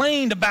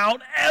complained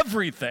about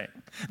everything.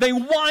 They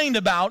whined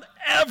about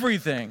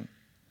everything.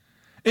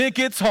 It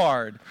gets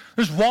hard.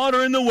 There's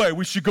water in the way.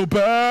 We should go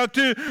back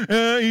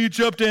to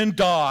Egypt and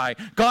die.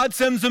 God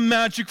sends them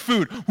magic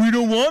food. We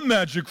don't want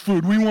magic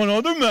food. We want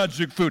other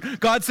magic food.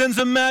 God sends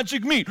them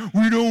magic meat.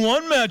 We don't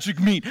want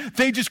magic meat.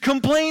 They just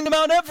complained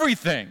about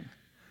everything.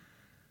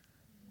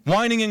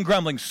 Whining and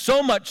grumbling.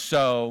 So much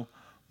so,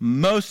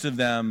 most of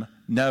them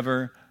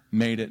never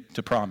made it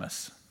to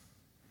promise.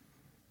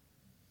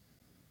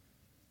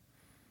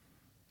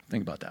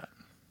 Think about that.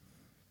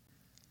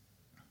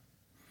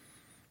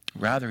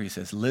 Rather, he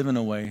says, live in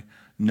a way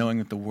knowing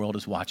that the world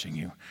is watching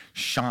you.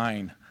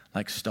 Shine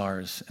like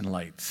stars and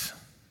lights.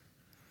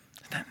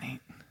 Isn't that neat?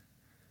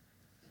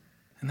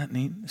 Isn't that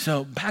neat?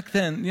 So back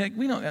then,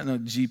 we don't have no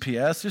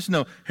GPS. There's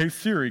no, hey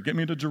Siri, get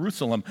me to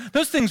Jerusalem.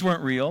 Those things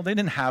weren't real. They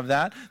didn't have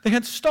that. They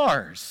had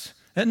stars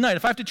at night.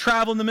 If I have to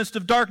travel in the midst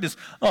of darkness,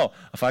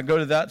 if I go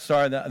to that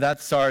star,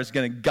 that star is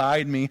going to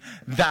guide me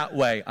that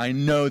way. I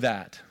know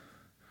that.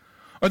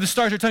 Or the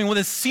stars are telling me, well,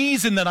 the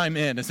season that I'm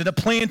in. Is it a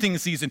planting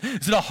season?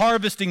 Is it a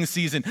harvesting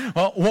season?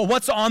 Well,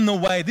 what's on the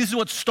way? This is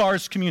what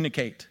stars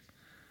communicate.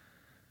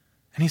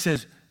 And he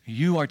says,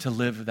 you are to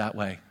live that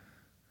way.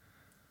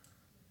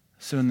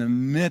 So in the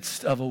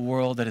midst of a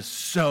world that is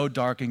so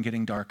dark and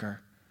getting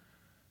darker,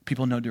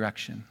 people know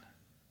direction.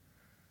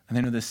 And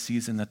they know the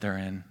season that they're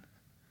in.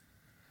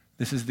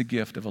 This is the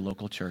gift of a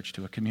local church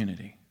to a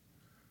community.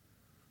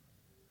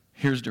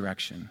 Here's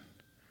direction.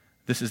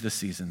 This is the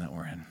season that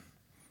we're in.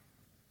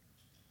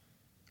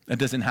 It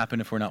doesn't happen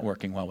if we're not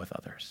working well with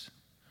others.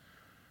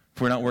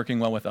 If we're not working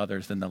well with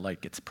others, then the light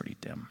gets pretty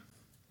dim.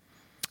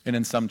 And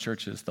in some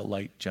churches, the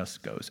light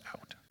just goes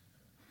out.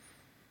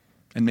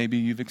 And maybe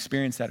you've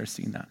experienced that or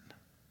seen that.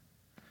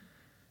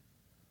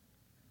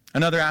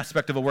 Another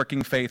aspect of a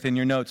working faith, in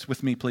your notes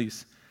with me,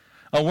 please.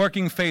 A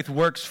working faith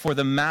works for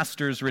the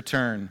master's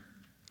return.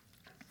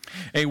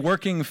 A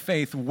working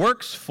faith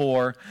works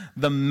for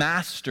the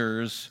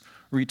master's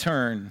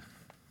return.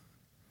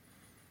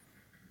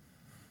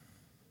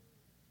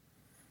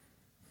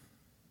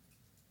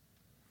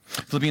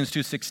 Philippians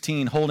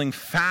 2:16, holding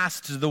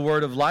fast to the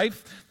word of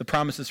life, the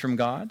promises from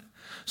God,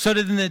 so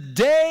that in the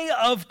day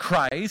of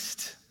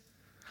Christ,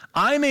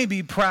 I may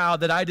be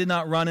proud that I did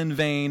not run in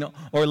vain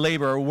or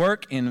labor or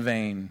work in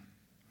vain.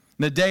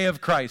 The day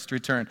of Christ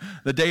return,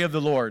 the day of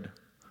the Lord,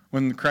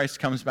 when Christ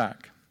comes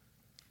back.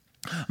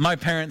 My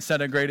parents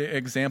set a great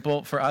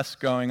example for us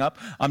growing up.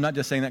 I'm not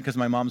just saying that because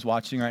my mom's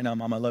watching right now.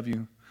 Mom, I love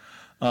you.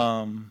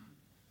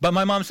 But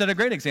my mom set a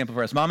great example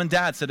for us. Mom and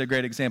dad set a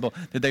great example.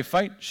 Did they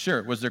fight?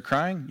 Sure. Was there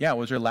crying? Yeah.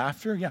 Was there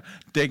laughter? Yeah.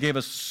 They gave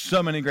us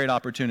so many great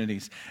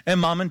opportunities. And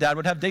mom and dad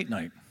would have date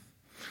night.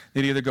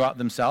 They'd either go out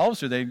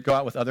themselves or they'd go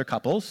out with other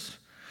couples.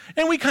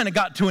 And we kind of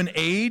got to an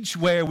age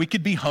where we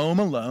could be home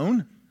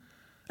alone.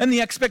 And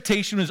the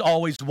expectation was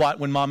always what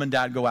when mom and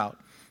dad go out?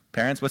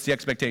 Parents, what's the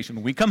expectation?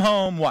 When we come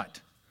home,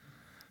 what?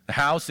 The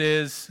house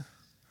is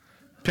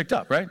picked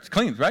up, right? It's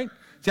cleaned, right?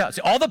 Yeah.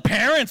 See, all the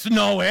parents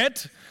know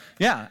it.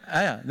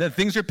 Yeah. The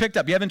things are picked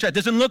up. You haven't tried. It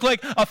doesn't look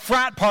like a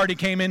frat party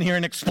came in here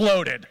and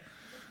exploded.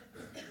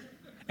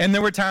 And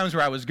there were times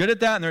where I was good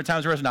at that, and there were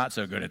times where I was not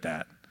so good at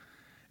that.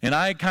 And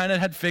I kind of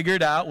had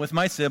figured out with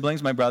my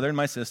siblings, my brother and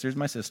my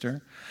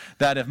sister,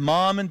 that if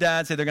mom and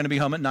dad say they're going to be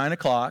home at 9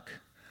 o'clock,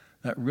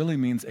 that really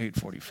means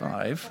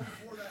 8:45.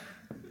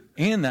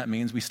 And that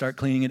means we start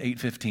cleaning at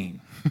 8:15.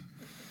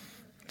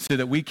 So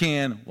that we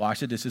can wash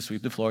the dishes,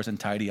 sweep the floors, and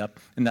tidy up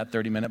in that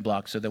 30-minute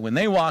block so that when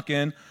they walk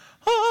in,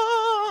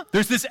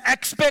 there's this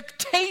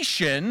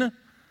expectation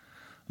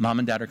mom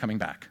and dad are coming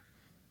back.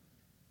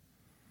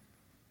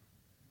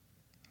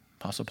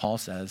 Apostle Paul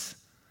says,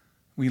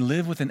 we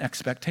live with an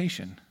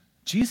expectation.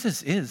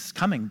 Jesus is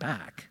coming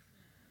back.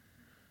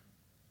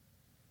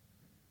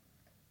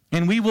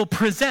 And we will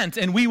present,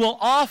 and we will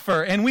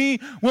offer, and we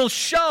will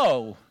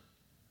show.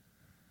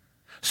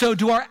 So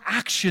do our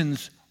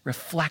actions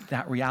reflect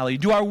that reality?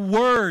 Do our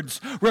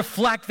words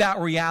reflect that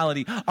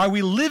reality? Are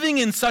we living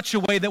in such a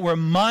way that we're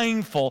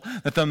mindful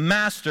that the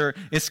master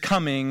is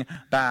coming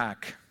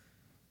back?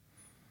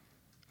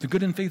 The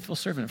good and faithful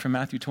servant from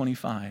Matthew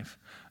 25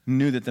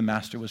 knew that the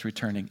master was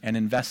returning and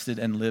invested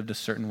and lived a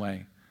certain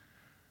way.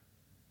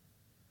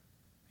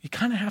 You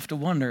kind of have to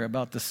wonder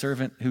about the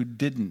servant who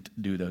didn't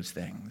do those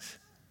things.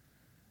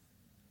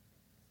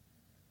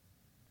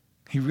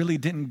 He really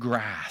didn't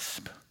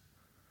grasp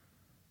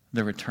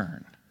the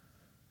return.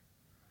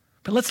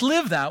 But let's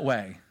live that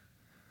way.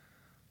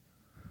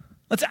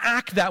 Let's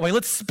act that way.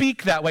 Let's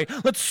speak that way.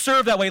 Let's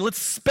serve that way. Let's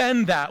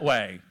spend that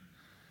way.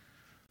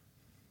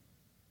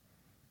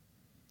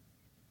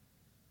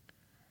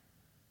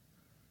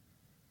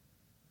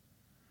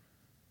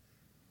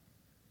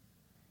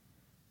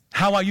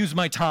 How I use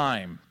my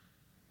time,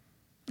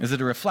 is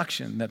it a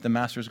reflection that the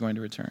master is going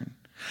to return?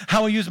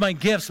 How I use my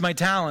gifts, my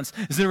talents,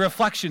 is it a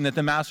reflection that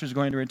the master is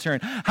going to return?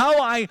 How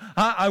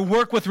I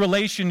work with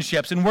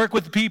relationships and work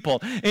with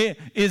people,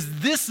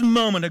 is this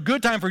moment a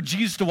good time for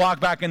Jesus to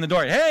walk back in the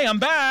door? Hey, I'm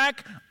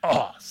back.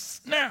 Oh,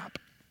 snap.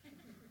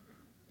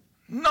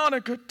 Not a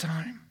good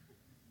time.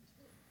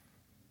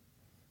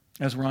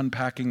 As we're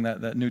unpacking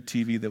that new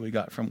TV that we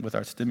got with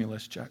our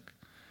stimulus check.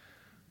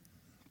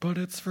 But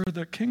it's for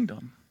the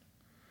kingdom.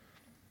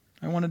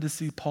 I wanted to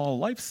see Paul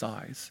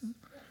life-size.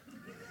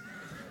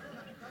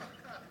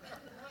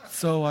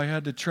 So I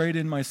had to trade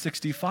in my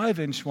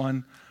 65-inch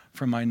one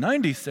for my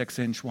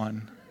 96-inch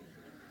one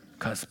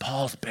because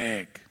Paul's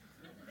big.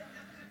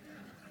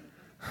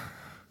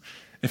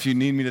 If you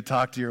need me to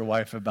talk to your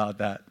wife about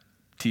that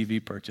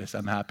TV purchase,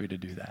 I'm happy to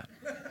do that.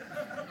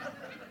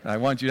 I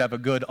want you to have a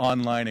good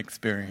online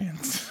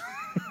experience.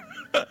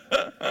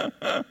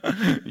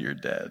 You're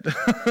dead.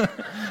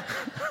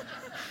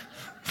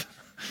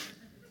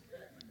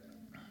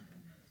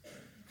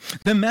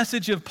 The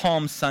message of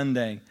Palm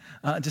Sunday,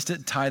 just to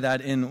tie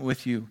that in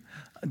with you,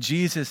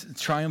 Jesus'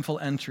 triumphal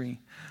entry,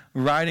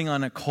 riding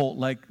on a colt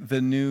like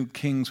the new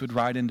kings would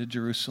ride into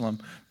Jerusalem,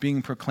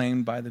 being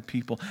proclaimed by the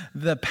people.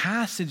 The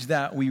passage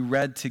that we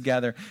read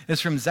together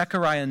is from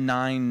Zechariah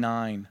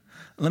 9:9.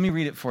 Let me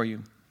read it for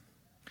you.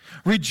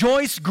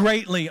 Rejoice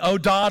greatly, O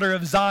daughter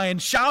of Zion.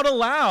 Shout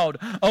aloud,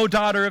 O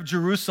daughter of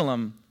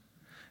Jerusalem.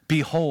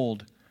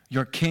 Behold,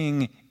 your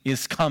king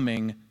is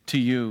coming to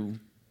you.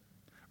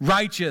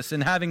 Righteous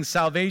and having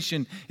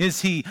salvation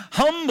is he,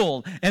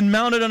 humble and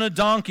mounted on a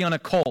donkey, on a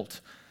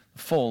colt,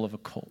 the foal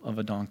of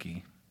a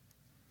donkey.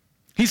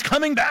 He's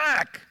coming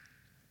back.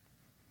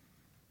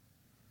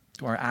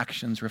 Do our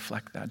actions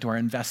reflect that? Do our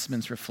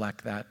investments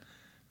reflect that?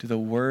 Do the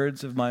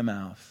words of my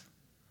mouth?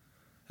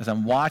 As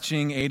I'm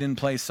watching Aiden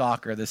play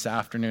soccer this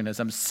afternoon, as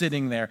I'm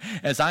sitting there,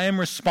 as I am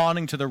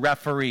responding to the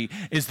referee,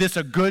 is this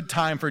a good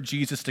time for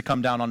Jesus to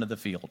come down onto the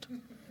field?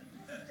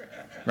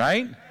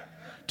 Right?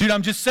 Dude,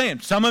 I'm just saying,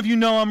 some of you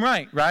know I'm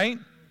right?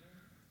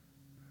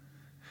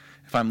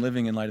 If I'm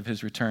living in light of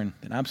his return,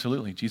 then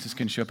absolutely, Jesus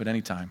can show up at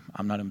any time.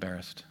 I'm not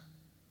embarrassed.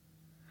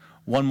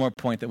 One more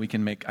point that we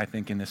can make, I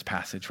think, in this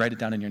passage. Write it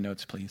down in your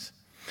notes, please.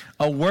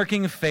 A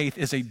working faith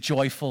is a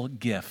joyful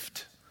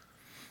gift.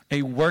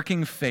 A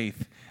working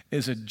faith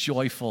is a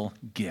joyful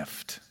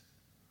gift.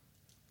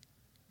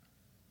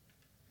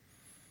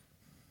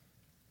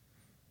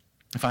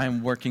 If I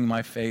am working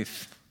my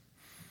faith,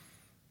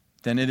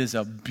 then it is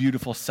a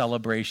beautiful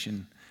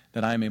celebration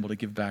that I am able to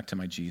give back to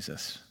my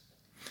Jesus.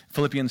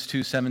 Philippians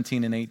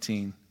 2:17 and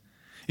 18.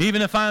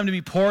 Even if I am to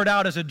be poured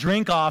out as a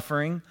drink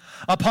offering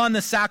upon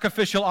the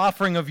sacrificial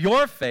offering of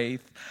your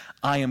faith,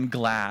 I am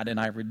glad and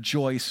I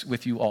rejoice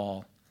with you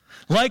all.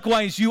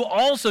 Likewise, you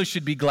also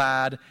should be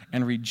glad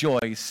and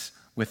rejoice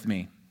with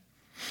me.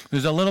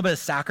 There's a little bit of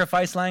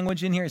sacrifice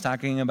language in here. He's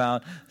talking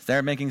about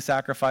they're making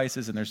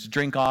sacrifices and there's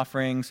drink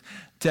offerings.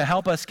 To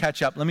help us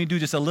catch up, let me do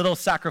just a little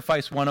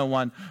sacrifice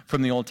 101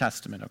 from the Old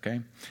Testament,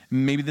 okay?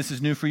 Maybe this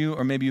is new for you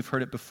or maybe you've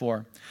heard it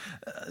before.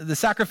 The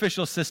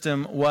sacrificial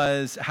system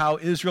was how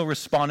Israel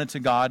responded to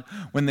God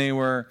when they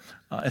were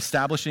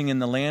establishing in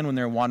the land, when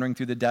they were wandering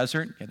through the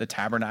desert. You had the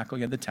tabernacle,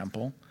 you had the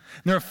temple.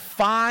 And there are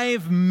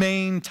 5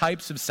 main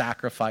types of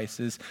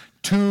sacrifices,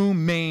 2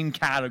 main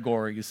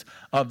categories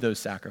of those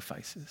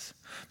sacrifices.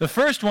 The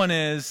first one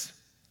is,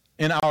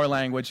 in our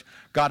language,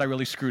 God, I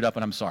really screwed up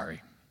and I'm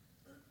sorry.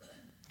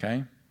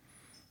 Okay?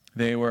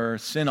 They were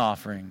sin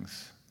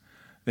offerings.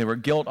 They were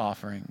guilt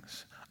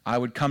offerings. I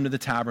would come to the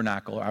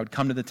tabernacle, or I would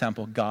come to the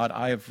temple. God,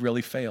 I have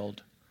really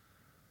failed.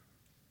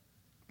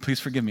 Please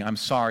forgive me. I'm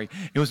sorry.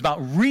 It was about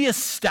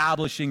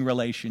reestablishing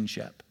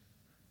relationship.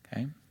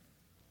 Okay?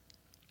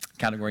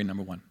 Category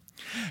number 1.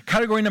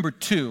 Category number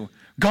 2,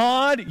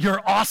 God,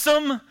 you're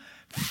awesome.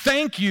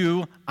 Thank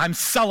you. I'm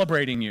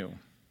celebrating you.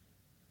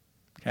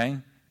 Okay?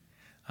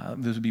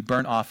 Those would be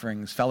burnt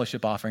offerings,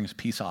 fellowship offerings,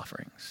 peace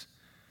offerings.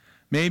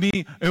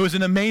 Maybe it was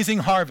an amazing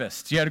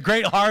harvest. You had a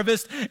great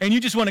harvest, and you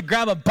just want to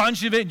grab a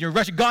bunch of it, and you're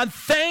rushing. God,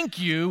 thank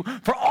you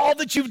for all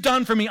that you've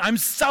done for me. I'm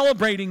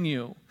celebrating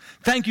you.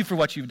 Thank you for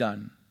what you've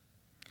done.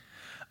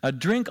 A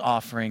drink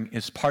offering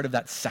is part of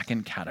that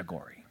second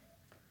category.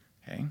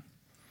 Okay?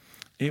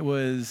 It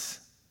was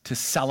to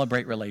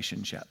celebrate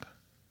relationship.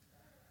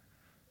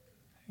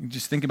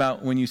 Just think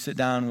about when you sit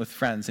down with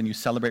friends and you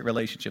celebrate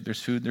relationship.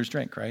 There's food, there's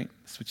drink, right?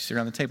 That's what you see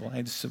around the table.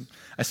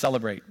 I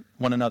celebrate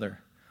one another,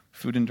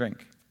 food and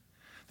drink.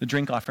 The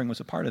drink offering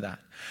was a part of that.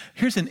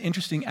 Here's an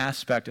interesting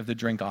aspect of the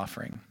drink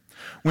offering.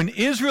 When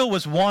Israel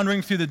was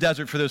wandering through the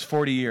desert for those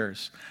 40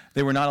 years,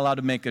 they were not allowed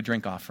to make a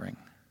drink offering.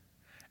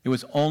 It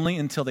was only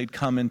until they'd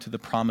come into the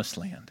promised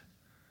land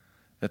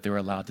that they were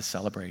allowed to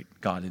celebrate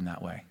God in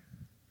that way.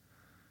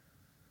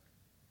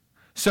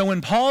 So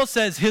when Paul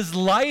says his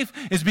life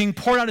is being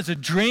poured out as a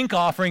drink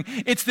offering,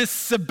 it's this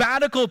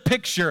sabbatical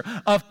picture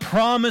of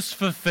promise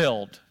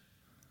fulfilled,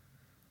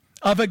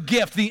 of a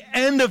gift, the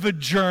end of a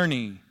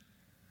journey,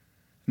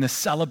 and the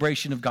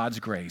celebration of God's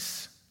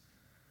grace.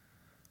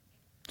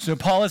 So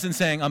Paul isn't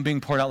saying I'm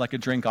being poured out like a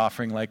drink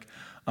offering, like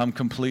I'm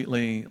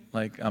completely,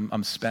 like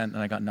I'm spent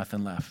and I got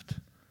nothing left.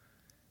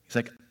 He's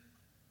like,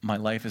 my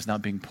life is now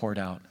being poured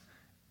out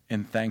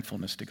in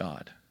thankfulness to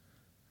God.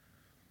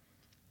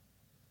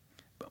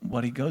 But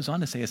what he goes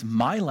on to say is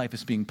my life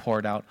is being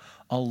poured out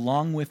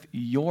along with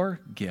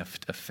your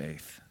gift of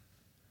faith.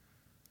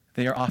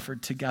 They are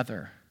offered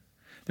together.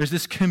 There's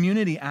this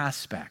community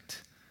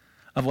aspect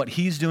of what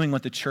he's doing,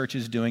 what the church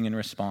is doing in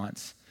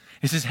response.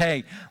 He says,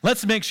 hey,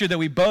 let's make sure that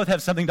we both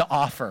have something to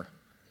offer.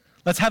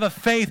 Let's have a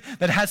faith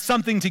that has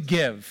something to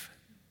give.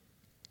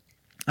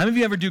 How many of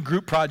you ever do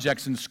group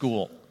projects in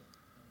school?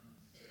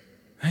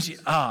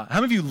 How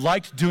many of you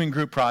liked doing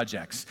group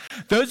projects?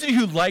 Those of you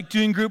who like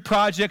doing group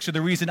projects are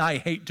the reason I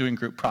hate doing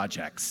group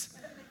projects.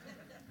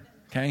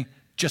 Okay?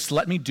 Just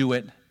let me do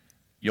it.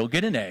 You'll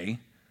get an A.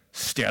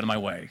 Stay out of my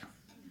way.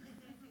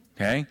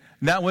 Okay?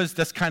 And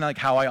that's kind of like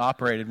how I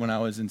operated when I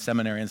was in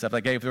seminary and stuff.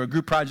 Like, hey, if there were a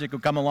group project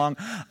would come along,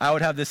 I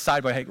would have this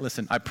side where, hey,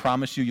 listen, I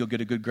promise you'll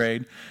get a good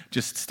grade.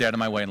 Just stay out of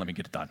my way and let me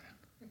get it done.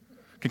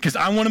 Because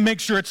I want to make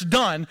sure it's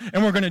done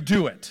and we're going to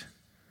do it.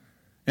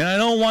 And I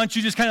don't want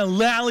you just kind of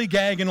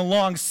lollygagging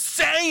along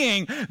saying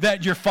saying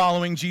that you're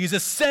following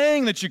Jesus,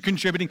 saying that you're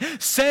contributing,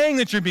 saying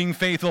that you're being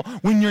faithful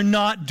when you're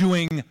not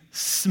doing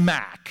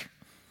smack.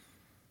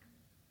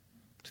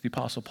 So the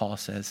Apostle Paul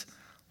says,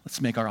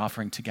 let's make our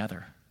offering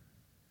together.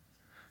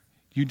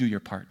 You do your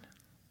part.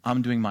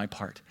 I'm doing my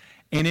part.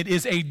 And it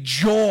is a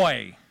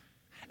joy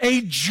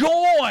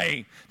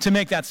to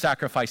make that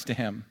sacrifice to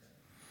him.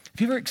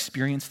 Have you ever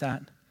experienced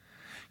that?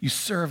 You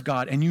serve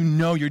God and you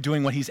know you're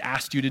doing what he's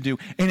asked you to do,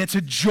 and it's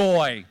a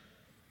joy.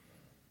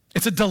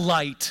 It's a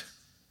delight.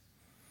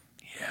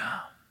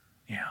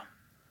 Yeah.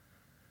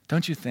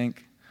 Don't you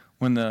think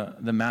when the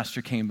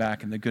master came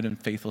back and the good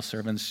and faithful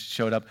servants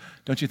showed up,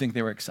 don't you think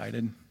they were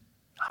excited?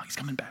 Oh, he's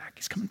coming back.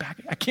 He's coming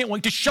back. I can't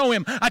wait to show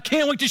him.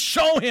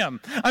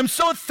 I'm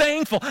so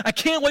thankful. I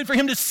can't wait for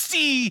him to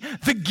see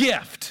the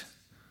gift.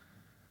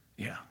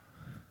 Yeah.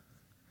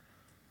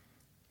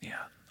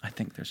 I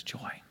think there's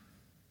joy.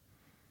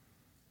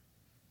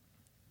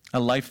 A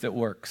life that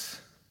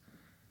works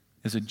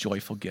is a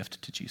joyful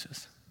gift to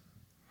Jesus.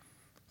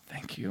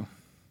 Thank you.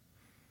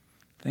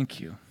 Did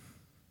you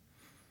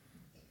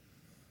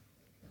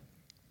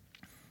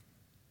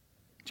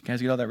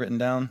guys get all that written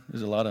down?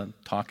 There's a lot of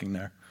talking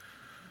there.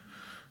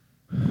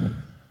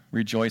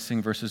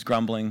 Rejoicing versus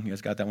grumbling. You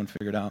guys got that one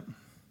figured out?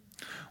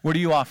 What are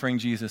you offering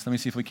Jesus? Let me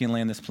see if we can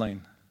land this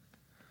plane.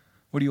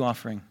 What are you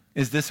offering?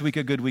 Is this week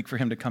a good week for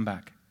him to come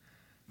back?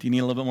 Do you need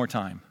a little bit more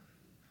time?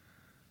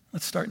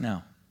 Let's start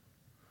now.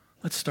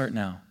 Let's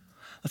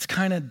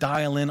kind of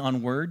dial in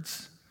on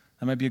words.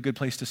 That might be a good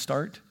place to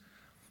start.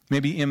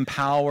 Maybe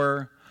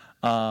empower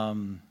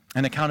an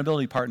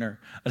accountability partner.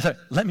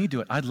 Let me do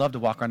it. I'd love to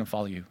walk around and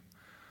follow you.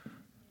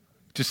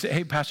 Just say,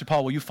 hey, Pastor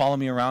Paul, will you follow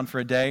me around for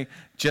a day?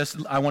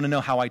 I want to know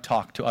how I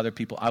talk to other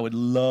people. I would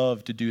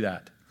love to do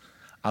that.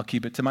 I'll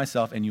keep it to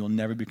myself, and you will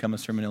never become a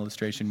sermon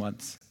illustration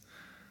once.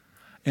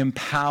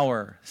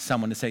 Empower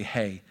someone to say,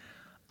 hey,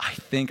 I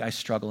think I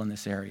struggle in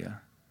this area.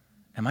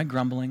 Am I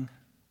grumbling?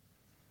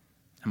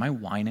 Am I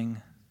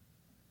whining?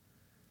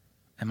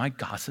 Am I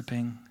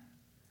gossiping?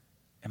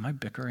 Am I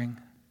bickering?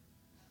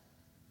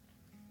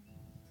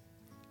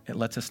 It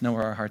lets us know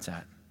where our heart's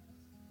at.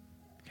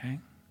 Okay?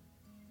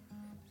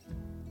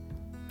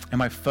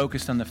 Am I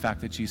focused on the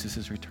fact that Jesus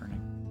is returning?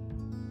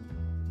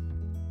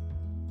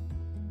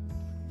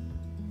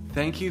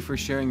 Thank you for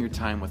sharing your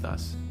time with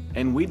us,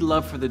 and we'd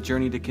love for the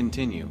journey to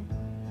continue.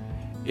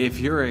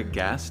 If you're a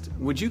guest,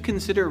 would you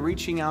consider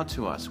reaching out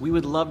to us? We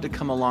would love to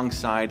come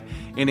alongside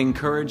and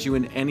encourage you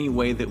in any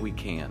way that we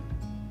can.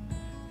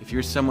 If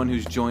you're someone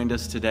who's joined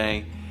us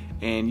today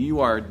and you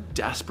are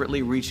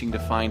desperately reaching to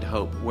find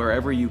hope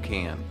wherever you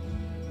can,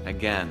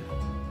 again,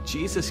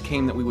 Jesus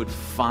came that we would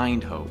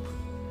find hope.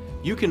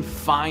 You can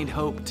find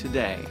hope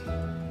today.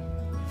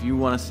 If you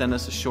want to send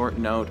us a short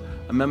note,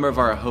 a member of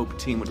our Hope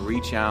team would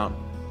reach out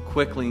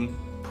quickly,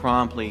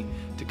 promptly,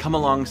 to come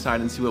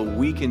alongside and see what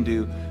we can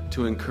do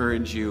to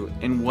encourage you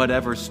in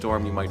whatever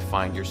storm you might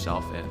find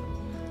yourself in.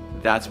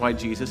 That's why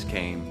Jesus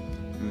came,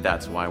 and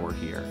that's why we're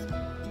here.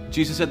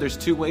 Jesus said there's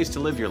two ways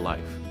to live your life,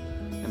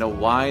 and a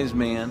wise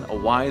man, a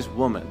wise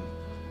woman,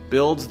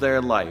 builds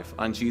their life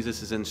on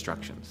Jesus'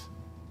 instructions.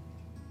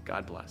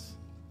 God bless.